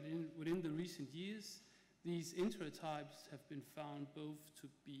 and within the recent years, these enterotypes have been found both to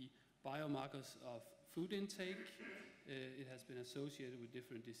be biomarkers of food intake, it has been associated with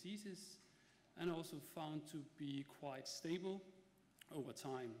different diseases, and also found to be quite stable over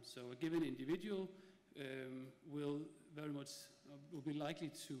time. So a given individual will be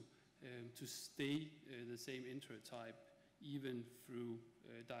likely to stay the same enterotype even through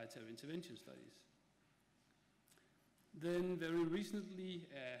dietary intervention studies. Then very recently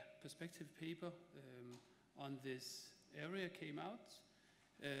a perspective paper on this area came out,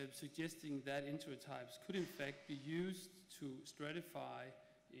 suggesting that enterotypes could in fact be used to stratify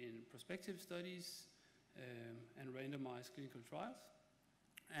in prospective studies and randomized clinical trials,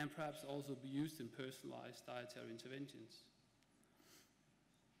 and perhaps also be used in personalized dietary interventions.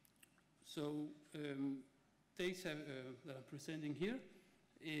 So data that I'm presenting here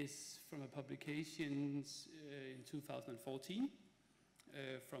is from a publication in 2014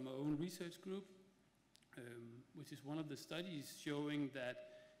 from our own research group, which is one of the studies showing that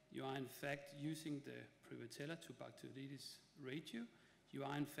you are in fact using the Prevotella to bacteroides ratio. You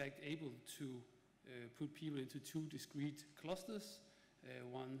are in fact able to put people into 2 discrete clusters,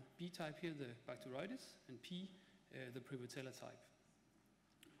 one B type here, the bacteroides, and P, the Prevotella type.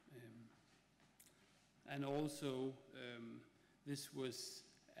 And also, this was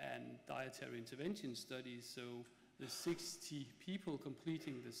a dietary intervention study, so the 60 people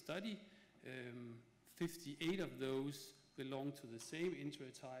completing the study, 58 of those belong to the same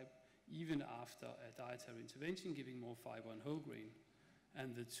enterotype, even after a dietary intervention giving more fiber and whole grain.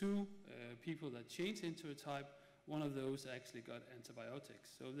 And the two people that changed enterotype, one of those actually got antibiotics.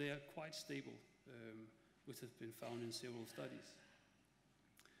 So they are quite stable, which has been found in several studies.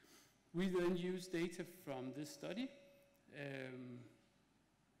 We then use data from this study,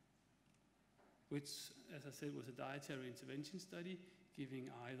 which, as I said, was a dietary intervention study giving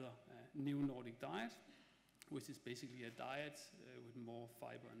either a new Nordic diet, which is basically a diet with more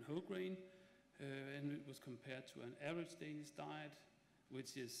fiber and whole grain, and it was compared to an average Danish diet,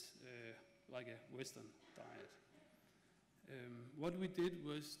 which is like a Western diet. What we did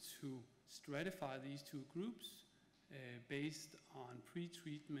was to stratify these two groups based on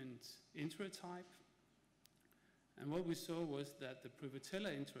pre-treatment enterotype. And what we saw was that the Prevotella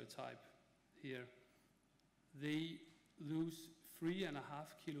enterotype here, they lose 3.5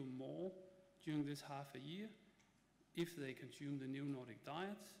 kilo more during this half a year if they consume the new Nordic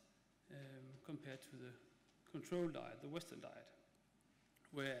diet compared to the control diet, the Western diet.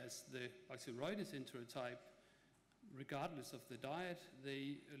 Whereas the Bacteroides enterotype, regardless of the diet,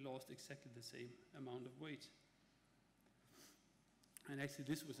 they lost exactly the same amount of weight. And actually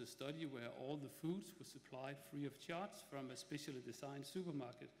this was a study where all the foods were supplied free of charge from a specially designed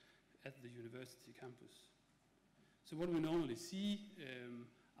supermarket at the university campus. So what we normally see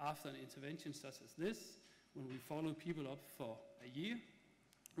after an intervention such as this, when we follow people up for a year,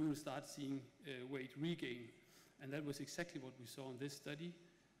 we will start seeing weight regain. And that was exactly what we saw in this study.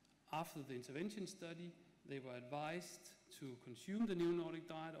 After the intervention study, they were advised to consume the new Nordic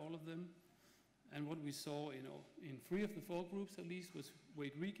diet, all of them. And what we saw in 3 of the 4 groups at least was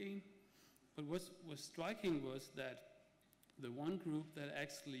weight regain. But what was striking was that the one group that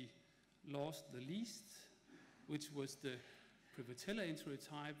actually lost the least, which was the Prevotella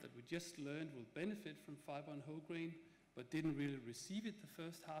enterotype that we just learned will benefit from fiber and whole grain, but didn't really receive it the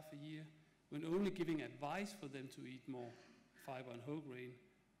first half a year, when only giving advice for them to eat more fiber and whole grain,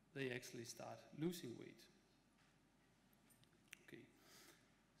 they actually start losing weight. Okay,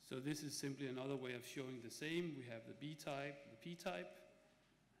 so this is simply another way of showing the same. We have the B type, the P type,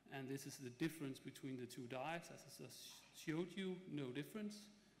 and this is the difference between the two diets. As I just showed you, no difference,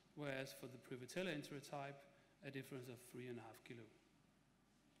 whereas for the Prevotella enterotype, a difference of 3.5 kilo.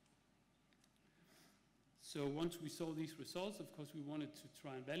 So once we saw these results, of course, we wanted to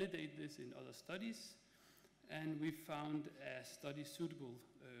try and validate this in other studies, and we found a study suitable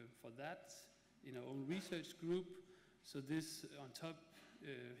for that in our own research group. So this on top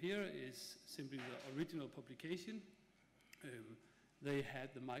here is simply the original publication. They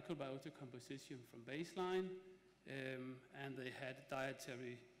had the microbiota composition from baseline, and they had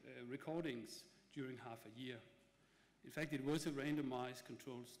dietary recordings during half a year. In fact, it was a randomized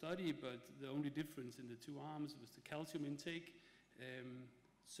controlled study, but the only difference in the two arms was the calcium intake.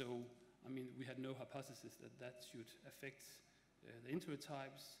 So, I mean, we had no hypothesis that that should affect the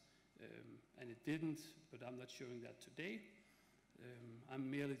enterotypes, and it didn't, but I'm not showing that today.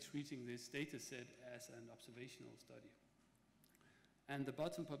 I'm merely treating this data set as an observational study. And the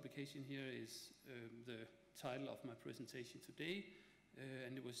bottom publication here is the title of my presentation today,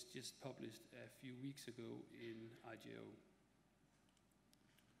 and it was just published a few weeks ago in IGO.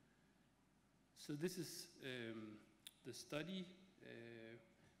 So this is the study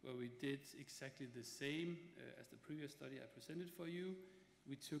where we did exactly the same as the previous study I presented for you.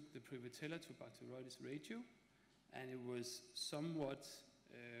 We took the Prevotella to Bacteroides ratio, and it was somewhat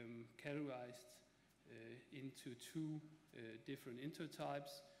categorized into 2 different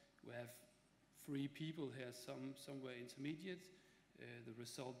enterotypes. We have 3 people here, somewhere intermediate. The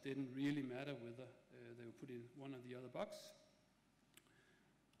result didn't really matter whether they were put in one or the other box.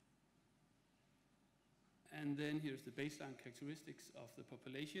 And then here's the baseline characteristics of the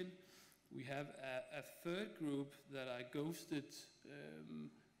population. We have a 3rd group that I ghosted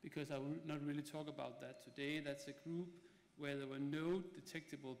because I will not really talk about that today. That's a group where there were no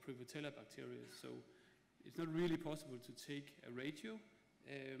detectable Prevotella bacteria. So it's not really possible to take a ratio,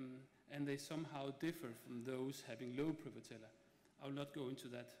 and they somehow differ from those having low Prevotella. I'll not go into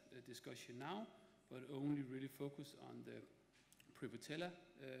that discussion now, but only really focus on the Prevotella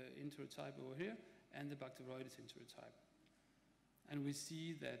enterotype over here and the Bacteroides enterotype. And we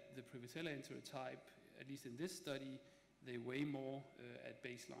see that the Prevotella enterotype, at least in this study, they weigh more at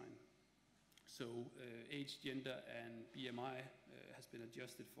baseline. So age, gender, and BMI has been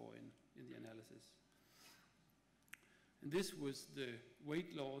adjusted for in the analysis. And this was the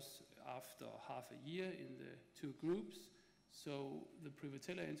weight loss after half a year in the 2 groups. So the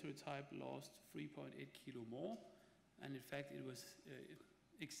Prevotella enterotype lost 3.8 kilo more, and in fact it was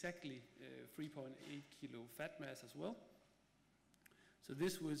exactly 3.8 kilo fat mass as well. So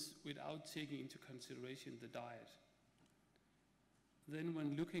this was without taking into consideration the diet. Then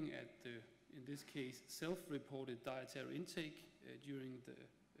when looking at the, in this case, self-reported dietary intake during the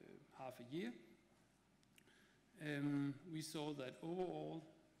half a year, we saw that overall,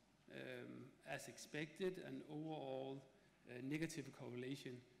 as expected, an overall negative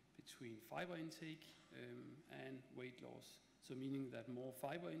correlation between fiber intake and weight loss. So meaning that more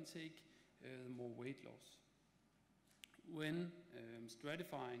fiber intake, more weight loss. When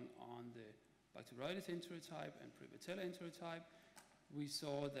stratifying on the Bacteroides enterotype and Prevotella enterotype, we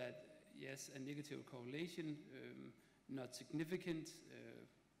saw that, yes, a negative correlation, not significant,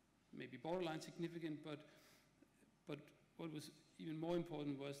 maybe borderline significant, but what was even more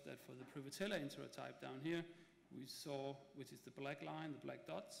important was that for the Prevotella enterotype down here, we saw, which is the black line, the black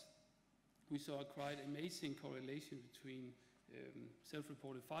dots, we saw a quite amazing correlation between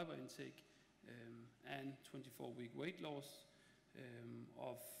self-reported fiber intake and 24-week weight loss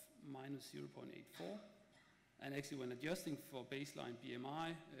of minus 0.84. And actually when adjusting for baseline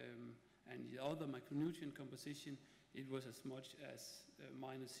BMI and the other micronutrient composition, it was as much as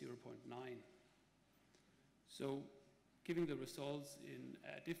minus 0.9. So giving the results in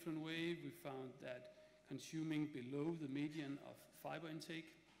a different way, we found that consuming below the median of fiber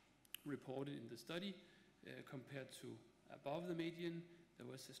intake reported in the study compared to above the median, there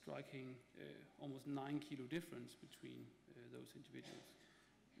was a striking almost 9 kilo difference between those individuals.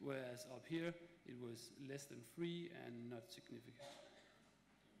 Whereas up here, it was less than 3 and not significant.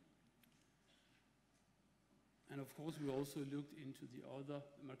 And of course, we also looked into the other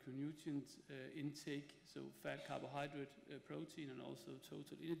macronutrient intake, so fat, carbohydrate, protein, and also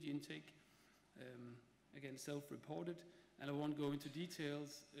total energy intake. Again, self-reported. And I won't go into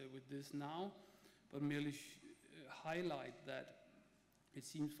details with this now, but merely highlight that it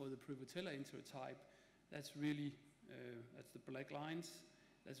seems for the Prevotella enterotype, that's really, that's the black lines,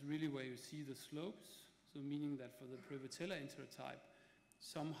 that's really where you see the slopes. So meaning that for the Prevotella enterotype,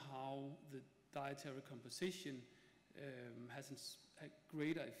 somehow the dietary composition has a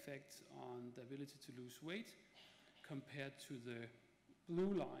greater effect on the ability to lose weight compared to the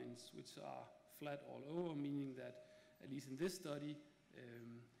blue lines, which are flat all over, meaning that, at least in this study,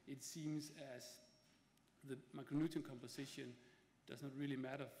 it seems as the macronutrient composition does not really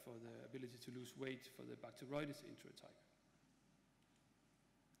matter for the ability to lose weight for the Bacteroides enterotype.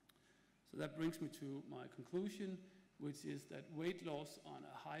 So that brings me to my conclusion, which is that weight loss on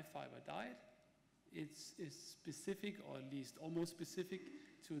a high fiber diet is specific, or at least almost specific,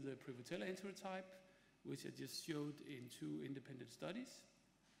 to the Prevotella enterotype, which I just showed in 2 independent studies.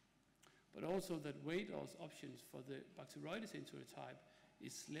 But also that weight loss options for the Bacteroides enterotype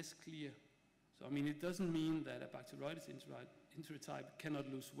is less clear. So I mean, it doesn't mean that a Bacteroides enterotype cannot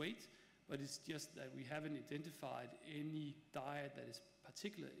lose weight, but it's just that we haven't identified any diet that is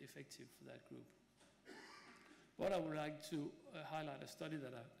particularly effective for that group. But I would like to highlight a study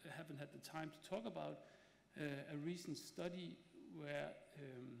that I haven't had the time to talk about, a recent study where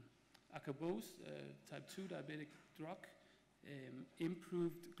acarbose, type 2 diabetic drug,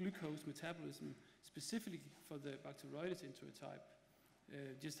 improved glucose metabolism specifically for the Bacteroides enterotype,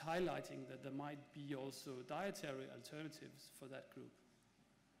 just highlighting that there might be also dietary alternatives for that group.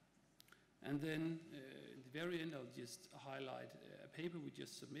 And then in the very end, I'll just highlight a paper we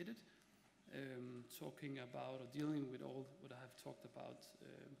just submitted, talking about or dealing with all what I have talked about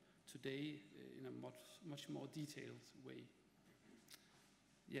today in a much more detailed way.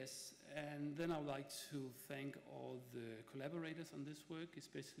 Yes, and then I would like to thank all the collaborators on this work,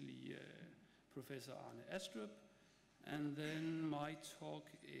 especially Professor Arne Astrup. And then my talk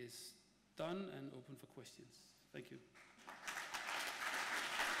is done and open for questions. Thank you.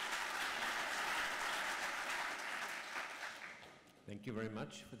 Thank you very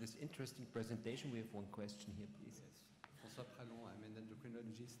much for this interesting presentation. We have one question here, please. Yes. François Pralon, I'm an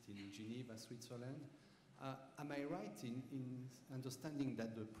endocrinologist in Geneva, Switzerland. Am I right in understanding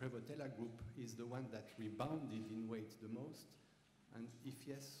that the Prevotella group is the one that rebounded in weight the most? And if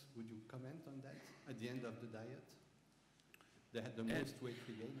yes, would you comment on that at the end of the diet? They had the most weight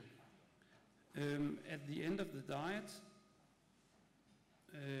regain? At the end of the diet,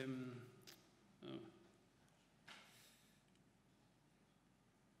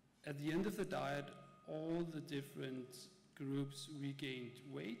 at the end of the diet, all the different groups regained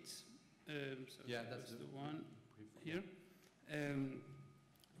weight. So yeah, that's the one here.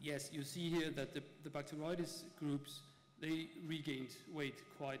 Yes, you see here that the Bacteroides groups, they regained weight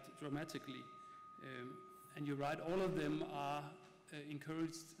quite dramatically. And you're right, all of them are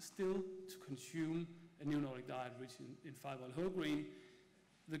encouraged still to consume a new Nordic diet rich in fiber and whole grain.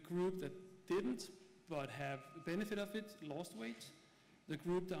 The group that didn't but have the benefit of it lost weight. The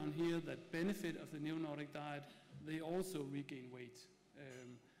group down here that benefit of the new Nordic diet, they also regain weight.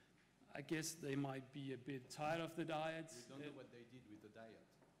 I guess they might be a bit tired of the diet. You don't know what they did with the diet.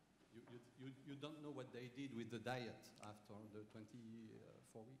 You don't know what they did with the diet after the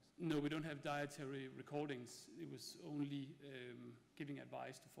 24 weeks? No, we don't have dietary recordings. It was only giving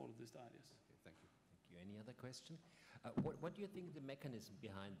advice to follow this diet, yes. Okay, thank you. Thank you. Any other question? What do you think the mechanism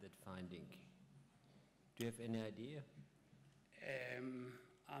behind that finding? Do you have any idea?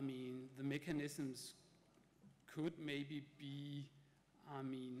 I mean, the mechanisms could maybe be, I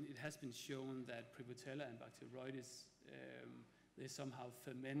mean, it has been shown that Prevotella and Bacteroides, they somehow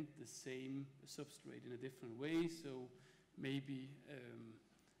ferment the same substrate in a different way, so maybe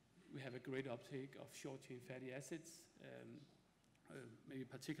we have a great uptake of short-chain fatty acids, maybe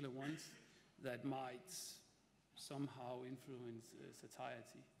particular ones that might somehow influence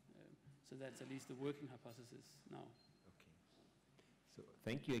satiety. So that's at least the working hypothesis now. Okay. So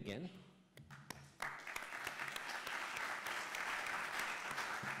thank you again.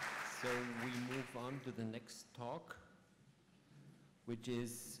 So we move on to the next talk, which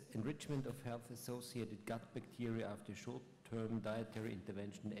is enrichment of health-associated gut bacteria after short-term dietary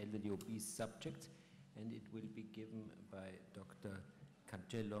intervention in elderly obese subjects, and it will be given by Dr.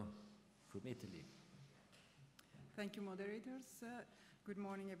 Cancello from Italy. Thank you, moderators. Good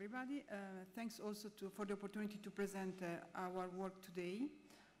morning, everybody. Thanks also for the opportunity to present our work today.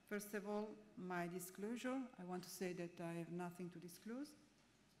 First of all, my disclosure. I want to say that I have nothing to disclose.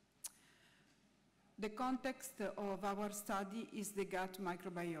 The context of our study is the gut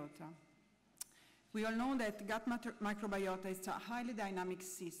microbiota. We all know that gut microbiota is a highly dynamic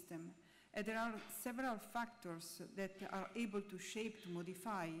system, and there are several factors that are able to shape, to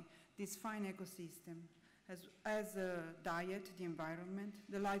modify this fine ecosystem, as diet, the environment,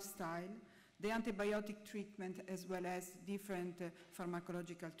 the lifestyle, the antibiotic treatment, as well as different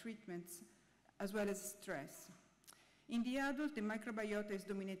pharmacological treatments, as well as stress. In the adult, the microbiota is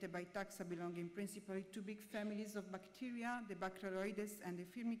dominated by taxa belonging principally to big families of bacteria, the Bacteroides and the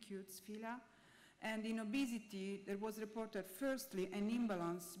Firmicutes phyla. And in obesity, there was reported firstly an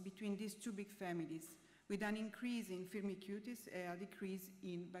imbalance between these two big families, with an increase in Firmicutes and a decrease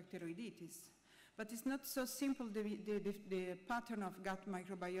in Bacteroidetes. But it's not so simple, the pattern of gut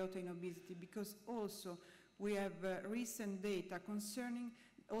microbiota in obesity, because also we have recent data concerning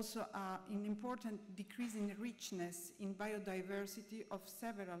also an important decrease in richness in biodiversity of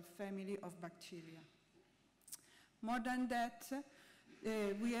several families of bacteria. More than that,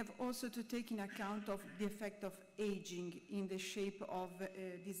 we have also to take in account of the effect of aging in the shape of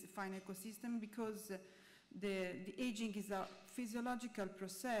this fine ecosystem, because the aging is a physiological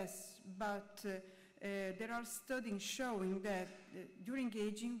process, but there are studies showing that during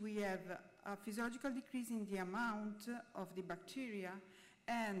aging we have a physiological decrease in the amount of the bacteria,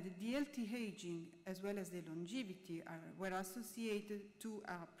 and the healthy aging as well as the longevity were associated to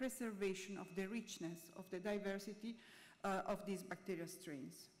a preservation of the richness of the diversity of these bacterial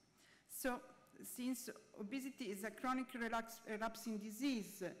strains. So since obesity is a chronic relapsing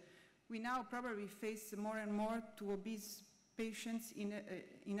disease, we now probably face more and more to obese patients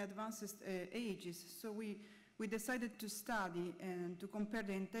in advanced ages. So we decided to study and to compare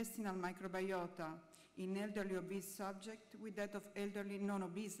the intestinal microbiota in elderly obese subjects with that of elderly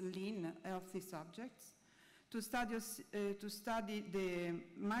non-obese lean healthy subjects, to study the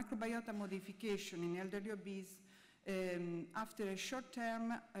microbiota modification in elderly obese after a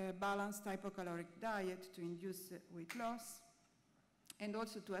short-term balanced hypocaloric diet to induce weight loss, and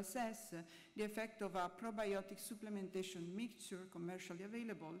also to assess the effect of a probiotic supplementation mixture commercially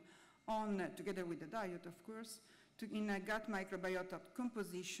available on, together with the diet of course, in a gut microbiota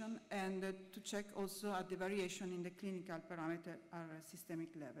composition, and to check also at the variation in the clinical parameter at a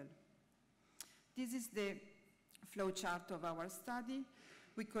systemic level. This is the flow chart of our study.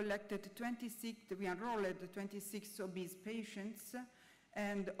 We enrolled 26 obese patients,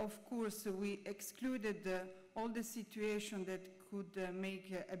 and of course we excluded all the situations that could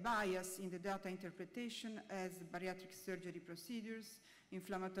make a bias in the data interpretation, as bariatric surgery procedures,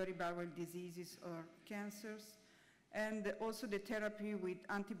 inflammatory bowel diseases or cancers, and also the therapy with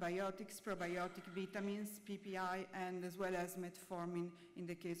antibiotics, probiotic vitamins, PPI, and as well as metformin in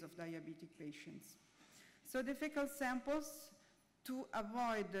the case of diabetic patients. So the fecal samples, to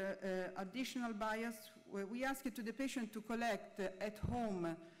avoid additional bias, we asked to the patient to collect at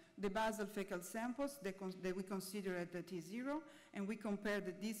home the basal fecal samples that we consider at T0, and we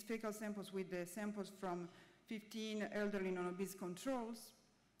compared these fecal samples with the samples from 15 elderly non-obese controls.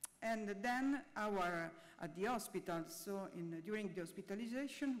 And then at the hospital, so during the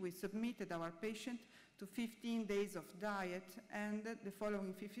hospitalization, we submitted our patient to 15 days of diet, and the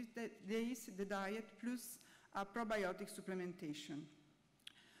following 15 days, the diet plus a probiotic supplementation.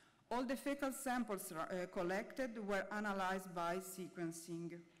 All the fecal samples collected were analyzed by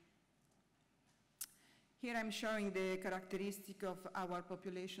sequencing. Here I'm showing the characteristic of our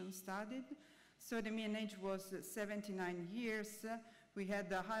population studied. So the mean age was 79 years. We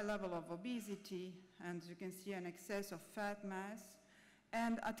had a high level of obesity, and you can see an excess of fat mass.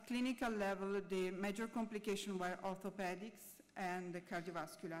 And at clinical level, the major complications were orthopedics and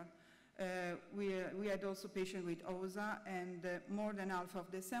cardiovascular. We had also patients with OSA, and more than half of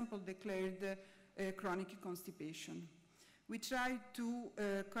the sample declared chronic constipation. We tried to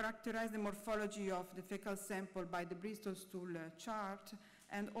characterize the morphology of the fecal sample by the Bristol stool chart,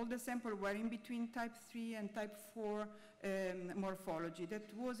 and all the samples were in between type 3 and type 4 morphology.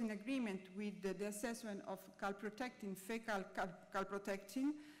 That was in agreement with the assessment of calprotectin, fecal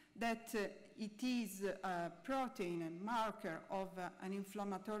calprotectin, that it is a protein and marker of an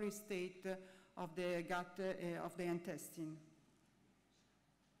inflammatory state of the gut, of the intestine.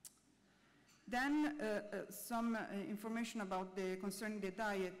 Then some information about concerning the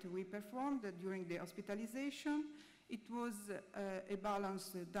diet we performed during the hospitalization. It was a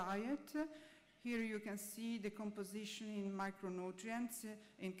balanced diet. Here you can see the composition in micronutrients,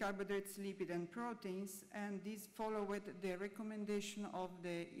 in carbohydrates, lipids, and proteins, and this followed the recommendation of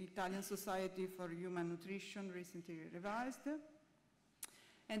the Italian Society for Human Nutrition, recently revised.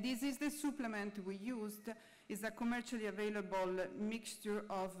 And this is the supplement we used. It's a commercially available mixture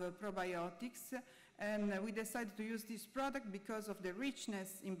of probiotics, and we decided to use this product because of the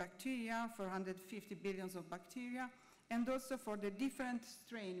richness in bacteria, 450 billion of bacteria, and also for the different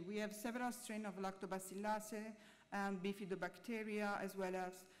strain. We have several strains of Lactobacillus and Bifidobacteria, as well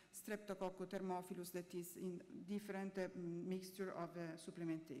as Streptococcus thermophilus, that is in different mixture of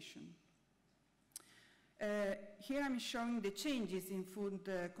supplementation. Here I'm showing the changes in food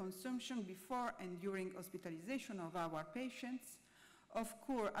consumption before and during hospitalization of our patients. Of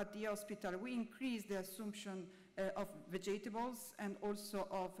course, at the hospital, we increased the assumption of vegetables and also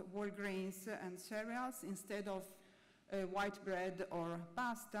of whole grains and cereals instead of white bread or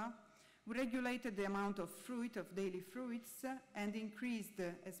pasta. We regulated the amount of fruit, of daily fruits, and increased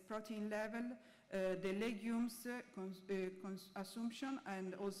as protein level the legumes consumption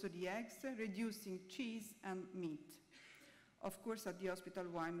and also the eggs, reducing cheese and meat. Of course, at the hospital,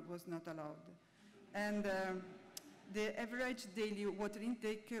 wine was not allowed. And the average daily water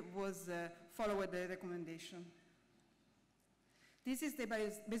intake was followed the recommendation. This is the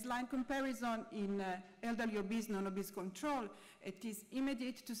baseline comparison in elderly obese, non-obese control. It is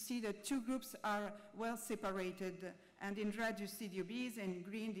immediate to see that two groups are well separated, and in red you see the obese, and in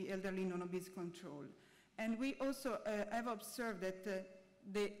green the elderly non-obese control. And we also have observed that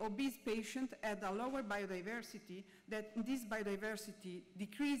the obese patient had a lower biodiversity, that this biodiversity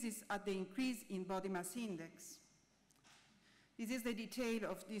decreases at the increase in body mass index. This is the detail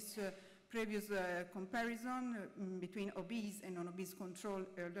of this previous comparison between obese and non-obese control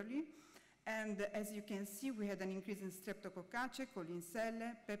elderly. And as you can see, we had an increase in Streptococcaceae,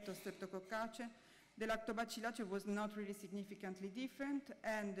 Collinsella, Peptostreptococcaceae. The Lactobacillus was not really significantly different,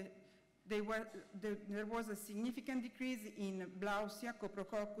 and there was a significant decrease in Blausia,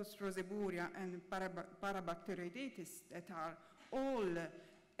 Coprococcus, Roseburia, and Parabacteroidetes, that are all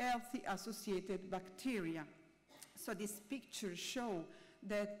healthy associated bacteria. So this picture shows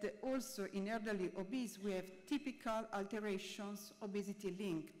that also in elderly obese we have typical alterations obesity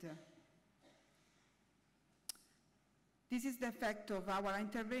linked. This is the effect of our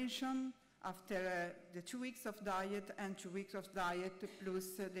intervention after the 2 weeks of diet and 2 weeks of diet plus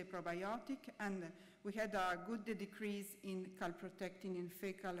the probiotic, and we had a good decrease in calprotectin, in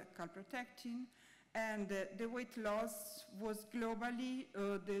fecal calprotectin, and the weight loss was globally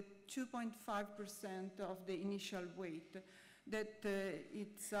the 2.5% of the initial weight. That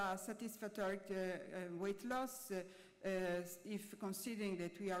it's a satisfactory weight loss if considering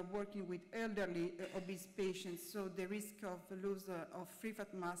that we are working with elderly obese patients, so the risk of loss of free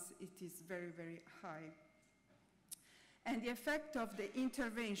fat mass, it is very, very high. And the effect of the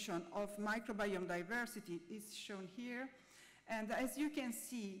intervention of microbiome diversity is shown here. And as you can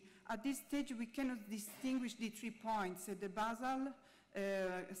see, at this stage we cannot distinguish the 3 points, the basal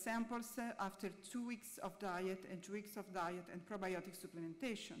samples after 2 weeks of diet and 2 weeks of diet and probiotic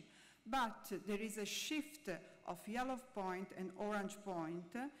supplementation. But there is a shift of yellow point and orange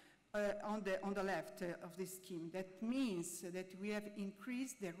point on the left of this scheme. That means that we have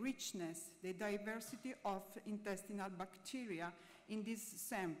increased the richness, the diversity of intestinal bacteria in this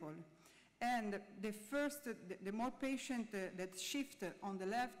sample. And the more patients that shifted on the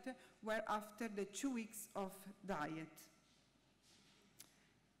left were after the 2 weeks of diet.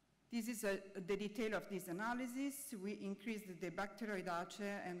 This is the detail of this analysis. We increased the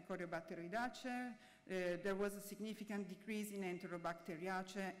Bacteroideaceae and Corynebacteroideaceae. There was a significant decrease in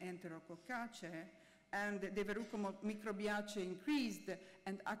Enterobacteriaceae, Enterococcaceae, and the Verrucomicrobiaceae increased,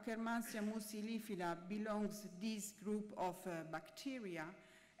 and Akkermansia mucilifila belongs to this group of bacteria.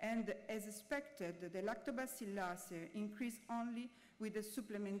 And as expected, the Lactobacilliaceae increased only with the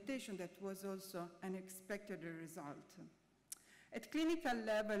supplementation. That was also an expected result. At clinical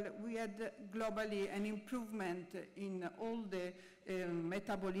level, we had globally an improvement in all the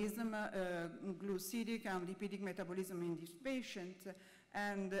metabolism, glucidic and lipidic metabolism in these patients.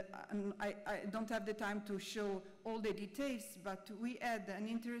 And I don't have the time to show all the details, but we had an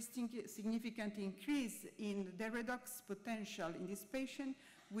interesting, significant increase in the redox potential in this patient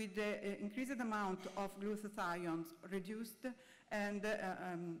with the increased amount of glutathione reduced and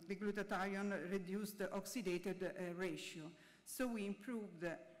the glutathione reduced oxidated ratio. So we improved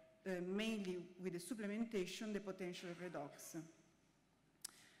mainly with the supplementation the potential redox.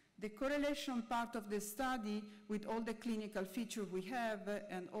 The correlation part of the study with all the clinical features we have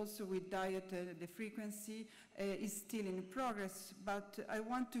and also with diet, the frequency is still in progress, but I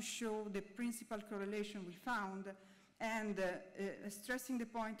want to show the principal correlation we found and stressing the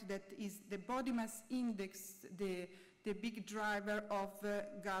point that is the body mass index, the big driver of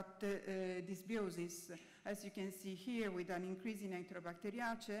gut dysbiosis, as you can see here with an increase in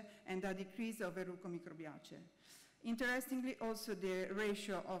Enterobacteriaceae and a decrease of Verrucomicrobiaceae. Interestingly, also the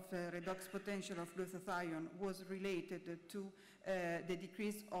ratio of redox potential of glutathione was related to the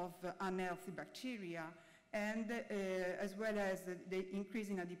decrease of unhealthy bacteria, and as well as the increase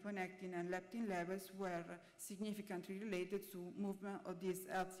in adiponectin and leptin levels were significantly related to movement of these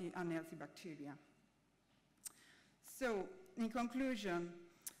healthy, unhealthy bacteria. So, in conclusion,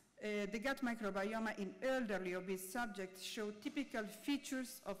 the gut microbiome in elderly obese subjects show typical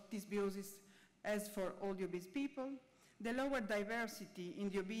features of dysbiosis as for all the obese people. The lower diversity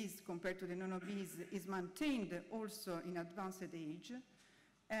in the obese compared to the non-obese is maintained also in advanced age.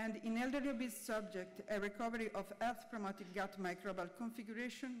 And in elderly obese subjects, a recovery of health-promoting gut microbial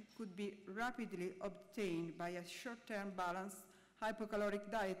configuration could be rapidly obtained by a short-term balanced hypocaloric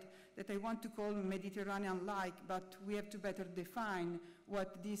diet that I want to call Mediterranean-like, but we have to better define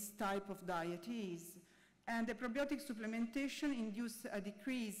what this type of diet is. And the probiotic supplementation induced a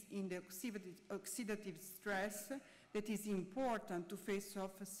decrease in the oxidative stress that is important to face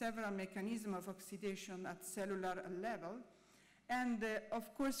off several mechanisms of oxidation at cellular level. And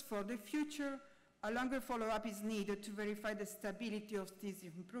of course, for the future, a longer follow-up is needed to verify the stability of this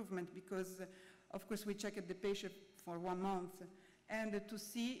improvement because, of course, we checked the patient for 1 month and to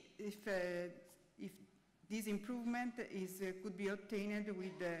see if this improvement could be obtained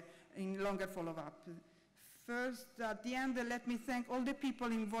in longer follow-up. First, at the end, let me thank all the people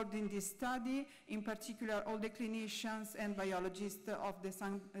involved in this study, in particular all the clinicians and biologists of the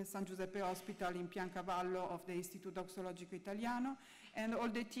San Giuseppe Hospital in Piancavallo of the Istituto Toxologico Italiano, and all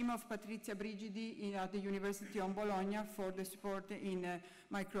the team of Patrizia Brigidi at the University of Bologna for the support in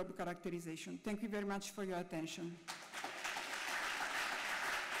microbe characterization. Thank you very much for your attention.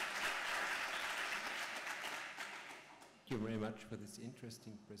 Thank you very much for this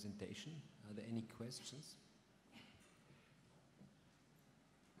interesting presentation. Are there any questions?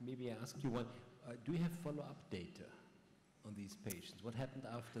 Maybe I ask you one. Do you have follow-up data on these patients? What happened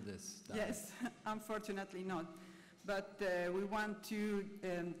after this diet? Yes, unfortunately not. But we want to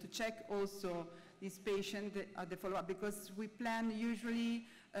check also this patient at the follow-up because we plan usually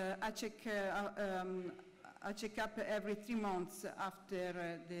a checkup every 3 months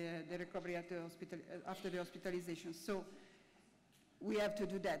after the recovery at the hospital, after the hospitalization. So we have to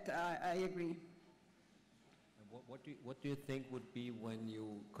do that. I agree. What do you think would be when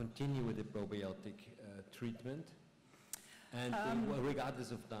you continue with the probiotic treatment, and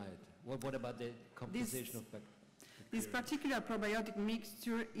regardless of diet? What about the composition of bacteria? This particular probiotic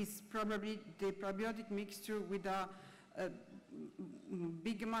mixture is probably the probiotic mixture with a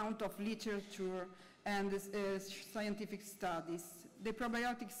big amount of literature and scientific studies. The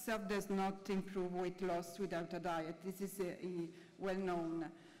probiotic itself does not improve weight loss without a diet. This is well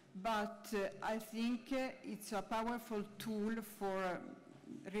known. But I think it's a powerful tool for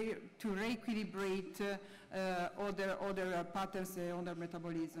to re-equilibrate other patterns, other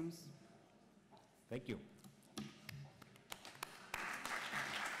metabolisms. Thank you. So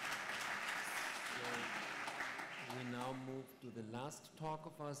we now move to the last talk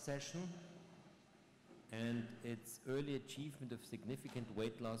of our session, and its early achievement of significant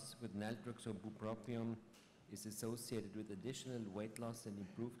weight loss with naltrexone bupropion is associated with additional weight loss and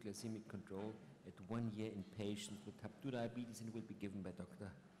improved glycemic control at 1 year in patients with type 2 diabetes, and will be given by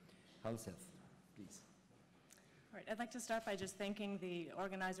Dr. Halseth. Please. All right, I'd like to start by just thanking the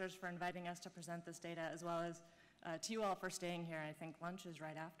organizers for inviting us to present this data, as well as to you all for staying here. I think lunch is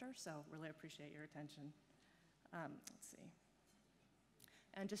right after, so really appreciate your attention. Let's see.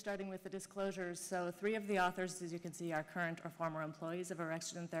 And just starting with the disclosures, so 3 of the authors, as you can see, are current or former employees of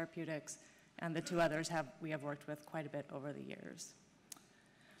Orexin Therapeutics, and the 2 others we have worked with quite a bit over the years.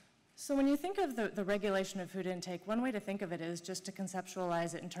 So when you think of the regulation of food intake, one way to think of it is just to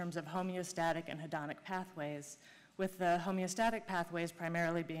conceptualize it in terms of homeostatic and hedonic pathways, with the homeostatic pathways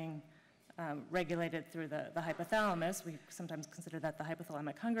primarily being regulated through the hypothalamus. We sometimes consider that the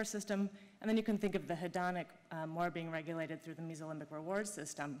hypothalamic hunger system. And then you can think of the hedonic more being regulated through the mesolimbic reward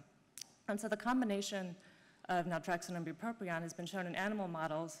system. And so the combination of naltrexone and bupropion has been shown in animal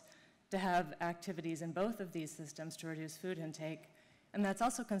models to have activities in both of these systems to reduce food intake. And that's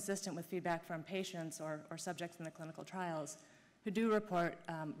also consistent with feedback from patients or subjects in the clinical trials who do report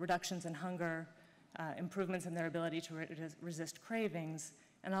reductions in hunger, improvements in their ability to resist cravings,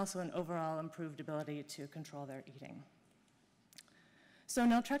 and also an overall improved ability to control their eating. So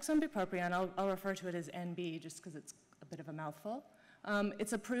naltrexone bupropion, I'll refer to it as NB just because it's a bit of a mouthful.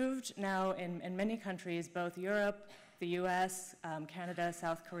 It's approved now in many countries, both Europe, the US, Canada,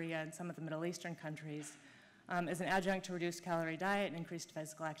 South Korea, and some of the Middle Eastern countries, as an adjunct to reduced calorie diet and increased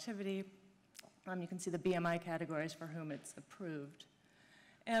physical activity. You can see the BMI categories for whom it's approved.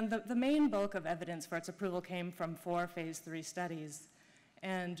 And the main bulk of evidence for its approval came from 4 phase 3 studies,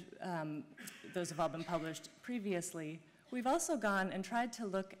 and those have all been published previously. We've also gone and tried to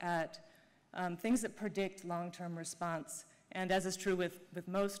look at things that predict long-term response. And as is true with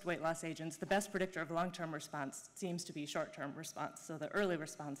most weight loss agents, the best predictor of long-term response seems to be short-term response, so the early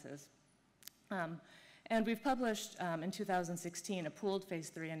responses. And we've published in 2016 a pooled phase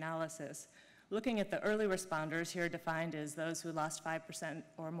 3 analysis looking at the early responders, here defined as those who lost 5%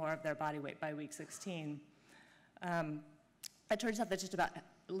 or more of their body weight by week 16. It turns out that just about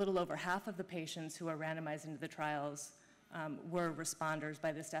a little over half of the patients who are randomized into the trials were responders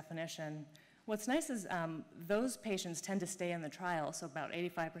by this definition. What's nice is those patients tend to stay in the trial, so about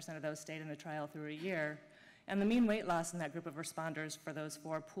 85% of those stayed in the trial through a year, and the mean weight loss in that group of responders for those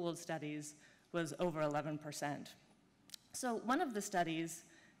 4 pooled studies was over 11%. So one of the studies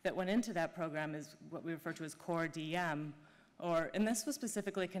that went into that program is what we refer to as core DM, and this was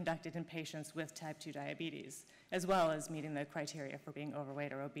specifically conducted in patients with type 2 diabetes, as well as meeting the criteria for being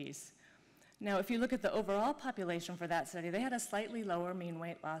overweight or obese. Now, if you look at the overall population for that study, they had a slightly lower mean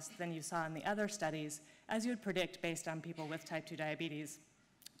weight loss than you saw in the other studies, as you would predict based on people with type 2 diabetes,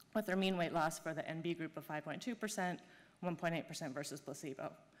 with their mean weight loss for the NB group of 5.2%, 1.8% versus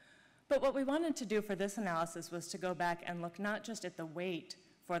placebo. But what we wanted to do for this analysis was to go back and look not just at the weight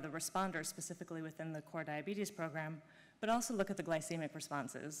for the responders specifically within the core diabetes program, but also look at the glycemic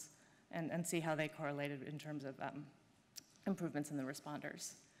responses and see how they correlated in terms of improvements in the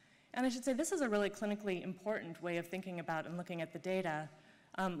responders. And I should say this is a really clinically important way of thinking about and looking at the data.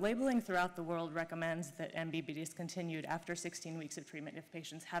 Labeling throughout the world recommends that NB be discontinued after 16 weeks of treatment if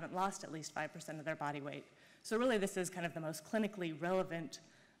patients haven't lost at least 5% of their body weight. So really this is kind of the most clinically relevant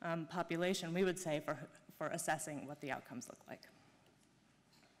population, we would say, for assessing what the outcomes look like.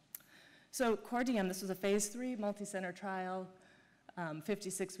 So core DM, this was a phase 3 multi-center trial,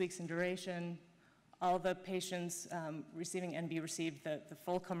 56 weeks in duration. All the patients receiving NB received the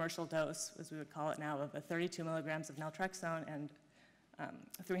full commercial dose, as we would call it now, of 32 milligrams of naltrexone and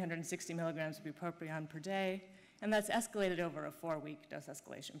 360 milligrams of bupropion per day, and that's escalated over a 4-week dose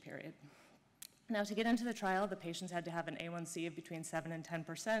escalation period. Now, to get into the trial, the patients had to have an A1C of between 7 and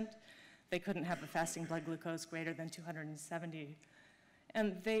 10%. They couldn't have a fasting blood glucose greater than 270.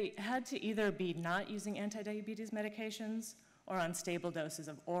 And they had to either be not using anti-diabetes medications or on stable doses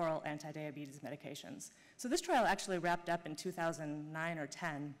of oral anti-diabetes medications. So this trial actually wrapped up in 2009 or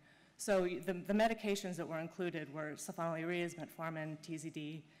 10. So the medications that were included were sulfonylureas, metformin,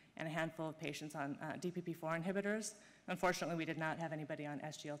 TZD, and a handful of patients on DPP-4 inhibitors. Unfortunately, we did not have anybody on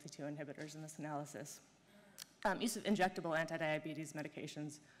SGLT2 inhibitors in this analysis. Use of injectable anti-diabetes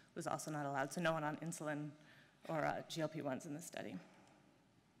medications was also not allowed, so no one on insulin or GLP-1s in this study.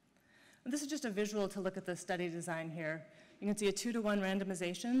 And this is just a visual to look at the study design here. You can see a 2-to-1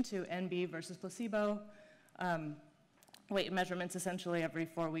 randomization to NB versus placebo, weight measurements essentially every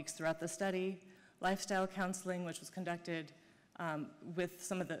 4 weeks throughout the study, lifestyle counseling, which was conducted with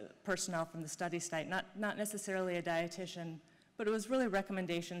some of the personnel from the study site, not necessarily a dietitian, but it was really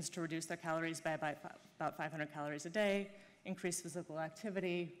recommendations to reduce their calories by about 500 calories a day, increase physical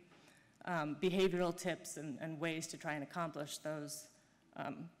activity, behavioral tips and ways to try and accomplish those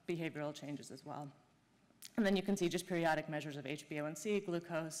behavioral changes as well. And then you can see just periodic measures of HbA1c,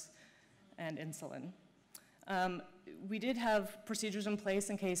 glucose, and insulin. We did have procedures in place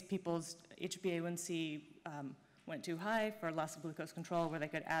in case people's HbA1c went too high for loss of glucose control, where they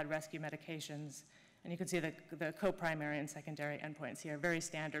could add rescue medications. And you can see the co-primary and secondary endpoints here, very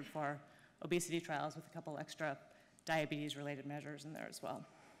standard for obesity trials with a couple extra diabetes-related measures in there as well.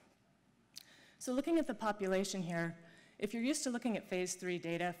 So looking at the population here, if you're used to looking at phase 3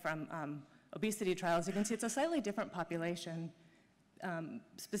 data from obesity trials, you can see it's a slightly different population,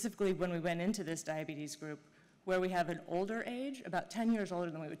 specifically when we went into this diabetes group, where we have an older age, about 10 years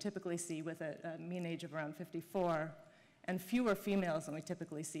older than we would typically see, with a mean age of around 54, and fewer females than we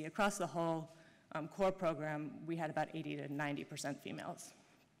typically see. Across the whole core program, we had about 80 to 90% females.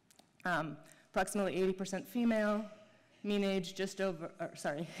 Approximately 80% female, mean age just over, or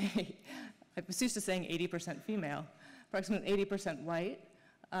sorry, I was used to saying 80% female, approximately 80% white,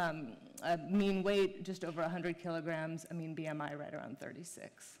 a mean weight just over 100 kilograms, a mean BMI right around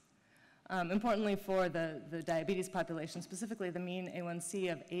 36. Importantly for the diabetes population, specifically the mean A1C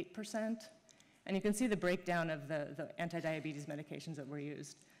of 8%, and you can see the breakdown of the anti-diabetes medications that were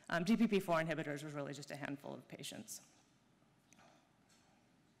used. DPP-4 inhibitors was really just a handful of patients.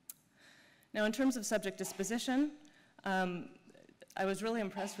 Now in terms of subject disposition, I was really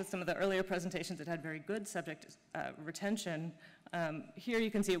impressed with some of the earlier presentations that had very good subject retention. Here you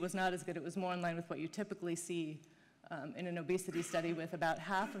can see it was not as good. It was more in line with what you typically see in an obesity study, with about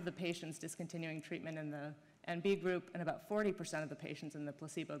half of the patients discontinuing treatment in the NB group and about 40% of the patients in the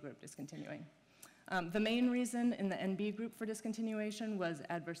placebo group discontinuing. The main reason in the NB group for discontinuation was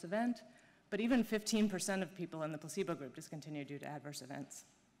adverse event, but even 15% of people in the placebo group discontinued due to adverse events.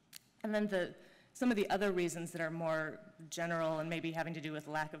 And then some of the other reasons that are more general and maybe having to do with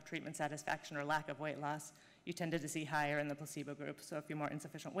lack of treatment satisfaction or lack of weight loss, you tended to see higher in the placebo group. So a few more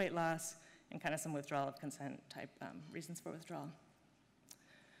insufficient weight loss and kind of some withdrawal of consent type reasons for withdrawal.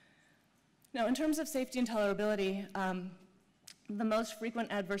 Now in terms of safety and tolerability, the most frequent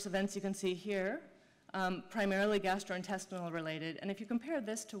adverse events you can see here, primarily gastrointestinal related. And if you compare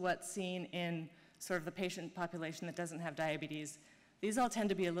this to what's seen in sort of the patient population that doesn't have diabetes, these all tend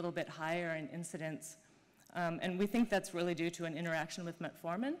to be a little bit higher in incidence. And we think that's really due to an interaction with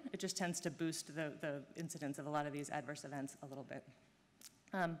metformin. It just tends to boost the incidence of a lot of these adverse events a little bit.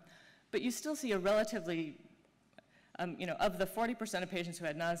 But you still see a relatively, of the 40% of patients who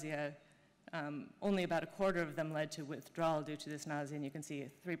had nausea, only about a quarter of them led to withdrawal due to this nausea, and you can see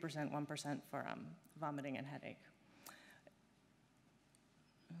 3%, 1% for vomiting and headache.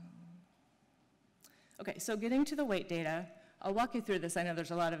 Okay, so getting to the weight data, I'll walk you through this. I know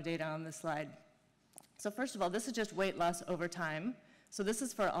there's a lot of data on this slide. So first of all, this is just weight loss over time. So this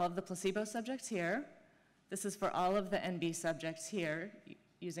is for all of the placebo subjects here. This is for all of the NB subjects here,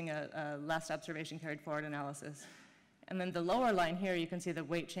 using a last observation carried forward analysis. And then the lower line here, you can see the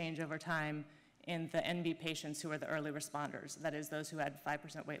weight change over time in the NB patients who are the early responders. That is, those who had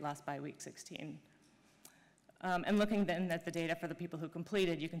 5% weight loss by week 16. And looking then at the data for the people who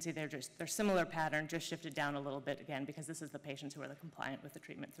completed, you can see they're similar pattern, just shifted down a little bit again, because this is the patients who are compliant with the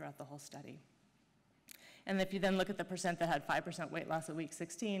treatment throughout the whole study. And if you then look at the percent that had 5% weight loss at week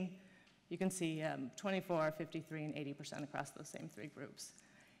 16, you can see 24, 53, and 80% across those same three groups.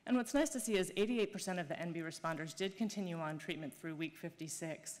 And what's nice to see is 88% of the NB responders did continue on treatment through week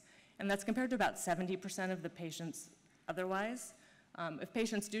 56, and that's compared to about 70% of the patients otherwise. If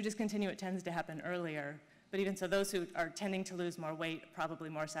patients do discontinue, it tends to happen earlier, but even so, those who are tending to lose more weight, probably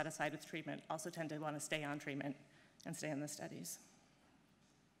more satisfied with treatment, also tend to want to stay on treatment and stay in the studies.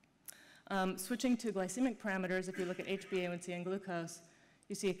 Switching to glycemic parameters, if you look at HbA1c and glucose,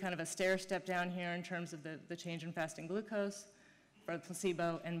 you see kind of a stair step down here in terms of the change in fasting glucose for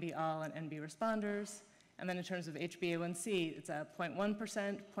placebo, NB all, and NB responders. And then in terms of HbA1c, it's a 0.1%,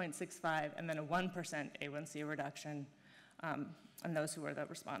 0.65, and then a 1% A1C reduction on those who are the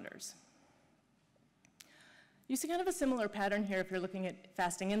responders. You see kind of a similar pattern here if you're looking at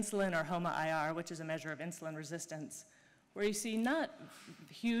fasting insulin or HOMA-IR, which is a measure of insulin resistance, where you see not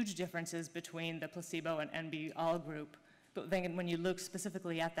huge differences between the placebo and NB all group, but then when you look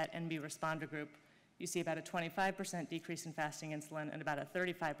specifically at that NB responder group, you see about a 25% decrease in fasting insulin and about a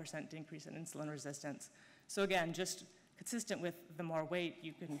 35% decrease in insulin resistance. So again, just consistent with the more weight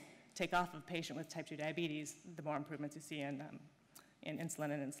you can take off of a patient with type 2 diabetes, the more improvements you see in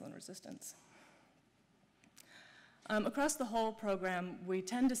insulin and insulin resistance. Across the whole program, we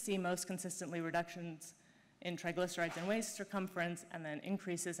tend to see most consistently reductions in triglycerides and waist circumference, and then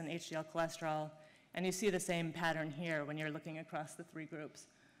increases in HDL cholesterol. And you see the same pattern here when you're looking across the 3 groups.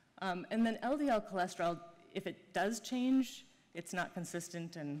 And then LDL cholesterol, if it does change, it's not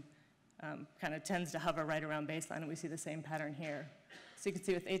consistent and kind of tends to hover right around baseline, and we see the same pattern here. So you can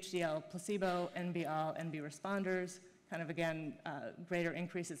see with HDL placebo, NB all, NB responders, kind of again, greater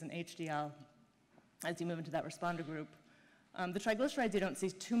increases in HDL as you move into that responder group. The triglycerides, you don't see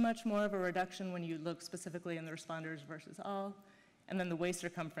too much more of a reduction when you look specifically in the responders versus all. And then the waist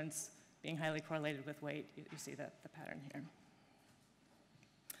circumference being highly correlated with weight, you see the pattern here.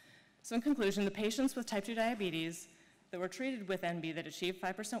 So in conclusion, the patients with type 2 diabetes that were treated with NB that achieved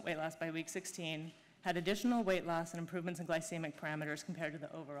 5% weight loss by week 16 had additional weight loss and improvements in glycemic parameters compared to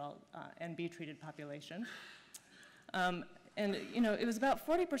the overall NB-treated population. And it was about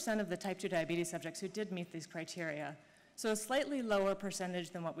 40% of the type 2 diabetes subjects who did meet these criteria. So a slightly lower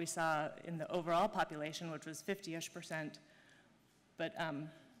percentage than what we saw in the overall population, which was 50-ish%. But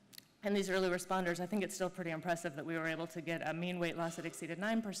in these early responders, I think it's still pretty impressive that we were able to get a mean weight loss that exceeded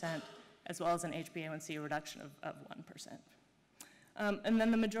 9%, as well as an HbA1c reduction of 1%. And then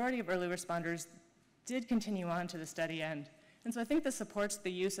the majority of early responders did continue on to the study end. And so I think this supports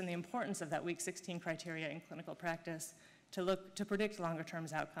the use and the importance of that week 16 criteria in clinical practice to predict longer term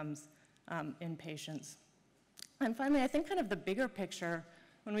outcomes in patients. And finally, I think kind of the bigger picture,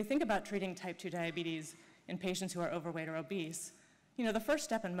 when we think about treating type 2 diabetes in patients who are overweight or obese, the first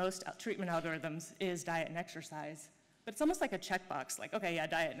step in most treatment algorithms is diet and exercise. But it's almost like a checkbox, like, okay, yeah,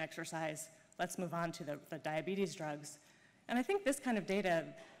 diet and exercise, let's move on to the diabetes drugs. And I think this kind of data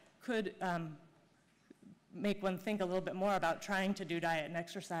could make one think a little bit more about trying to do diet and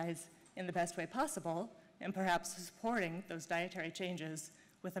exercise in the best way possible, and perhaps supporting those dietary changes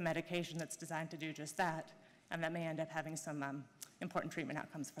with a medication that's designed to do just that, and that may end up having some important treatment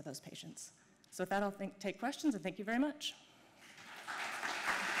outcomes for those patients. So with that, I'll take questions, and thank you very much.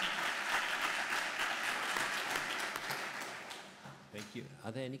 Thank you.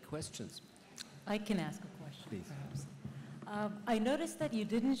 Are there any questions? I can ask a question, Please. perhaps. I noticed that you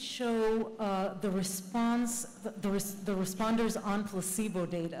didn't show the response, the responders on placebo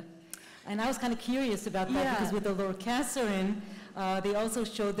data. And I was kind of curious about that because with the lorcaserin, they also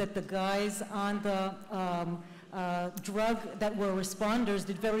showed that the guys on the drug that were responders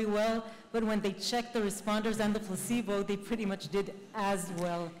did very well, but when they checked the responders and the placebo, they pretty much did as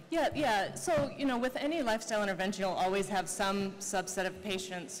well. Yeah. So, with any lifestyle intervention, you'll always have some subset of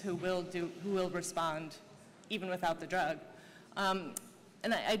patients who will respond even without the drug.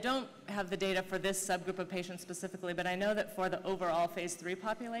 And I don't have the data for this subgroup of patients specifically, but I know that for the overall phase 3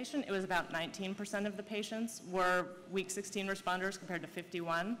 population, it was about 19% of the patients were week 16 responders compared to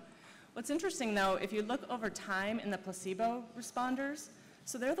 51. What's interesting though, if you look over time in the placebo responders,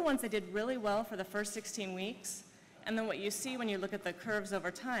 so they're the ones that did really well for the first 16 weeks, and then what you see when you look at the curves over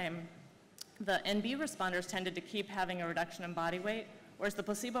time, the NB responders tended to keep having a reduction in body weight, whereas the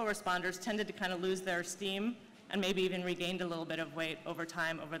placebo responders tended to kind of lose their steam and maybe even regained a little bit of weight over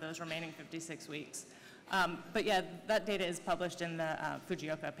time over those remaining 56 weeks. But yeah, that data is published in the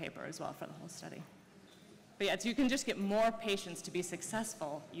Fujioka paper as well for the whole study. But yeah, so you can just get more patients to be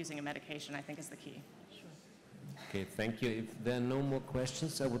successful using a medication, I think is the key. Okay, thank you. If there are no more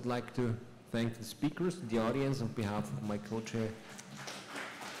questions, I would like to thank the speakers, the audience on behalf of my co-chair.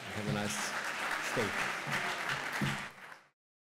 Have a nice stay.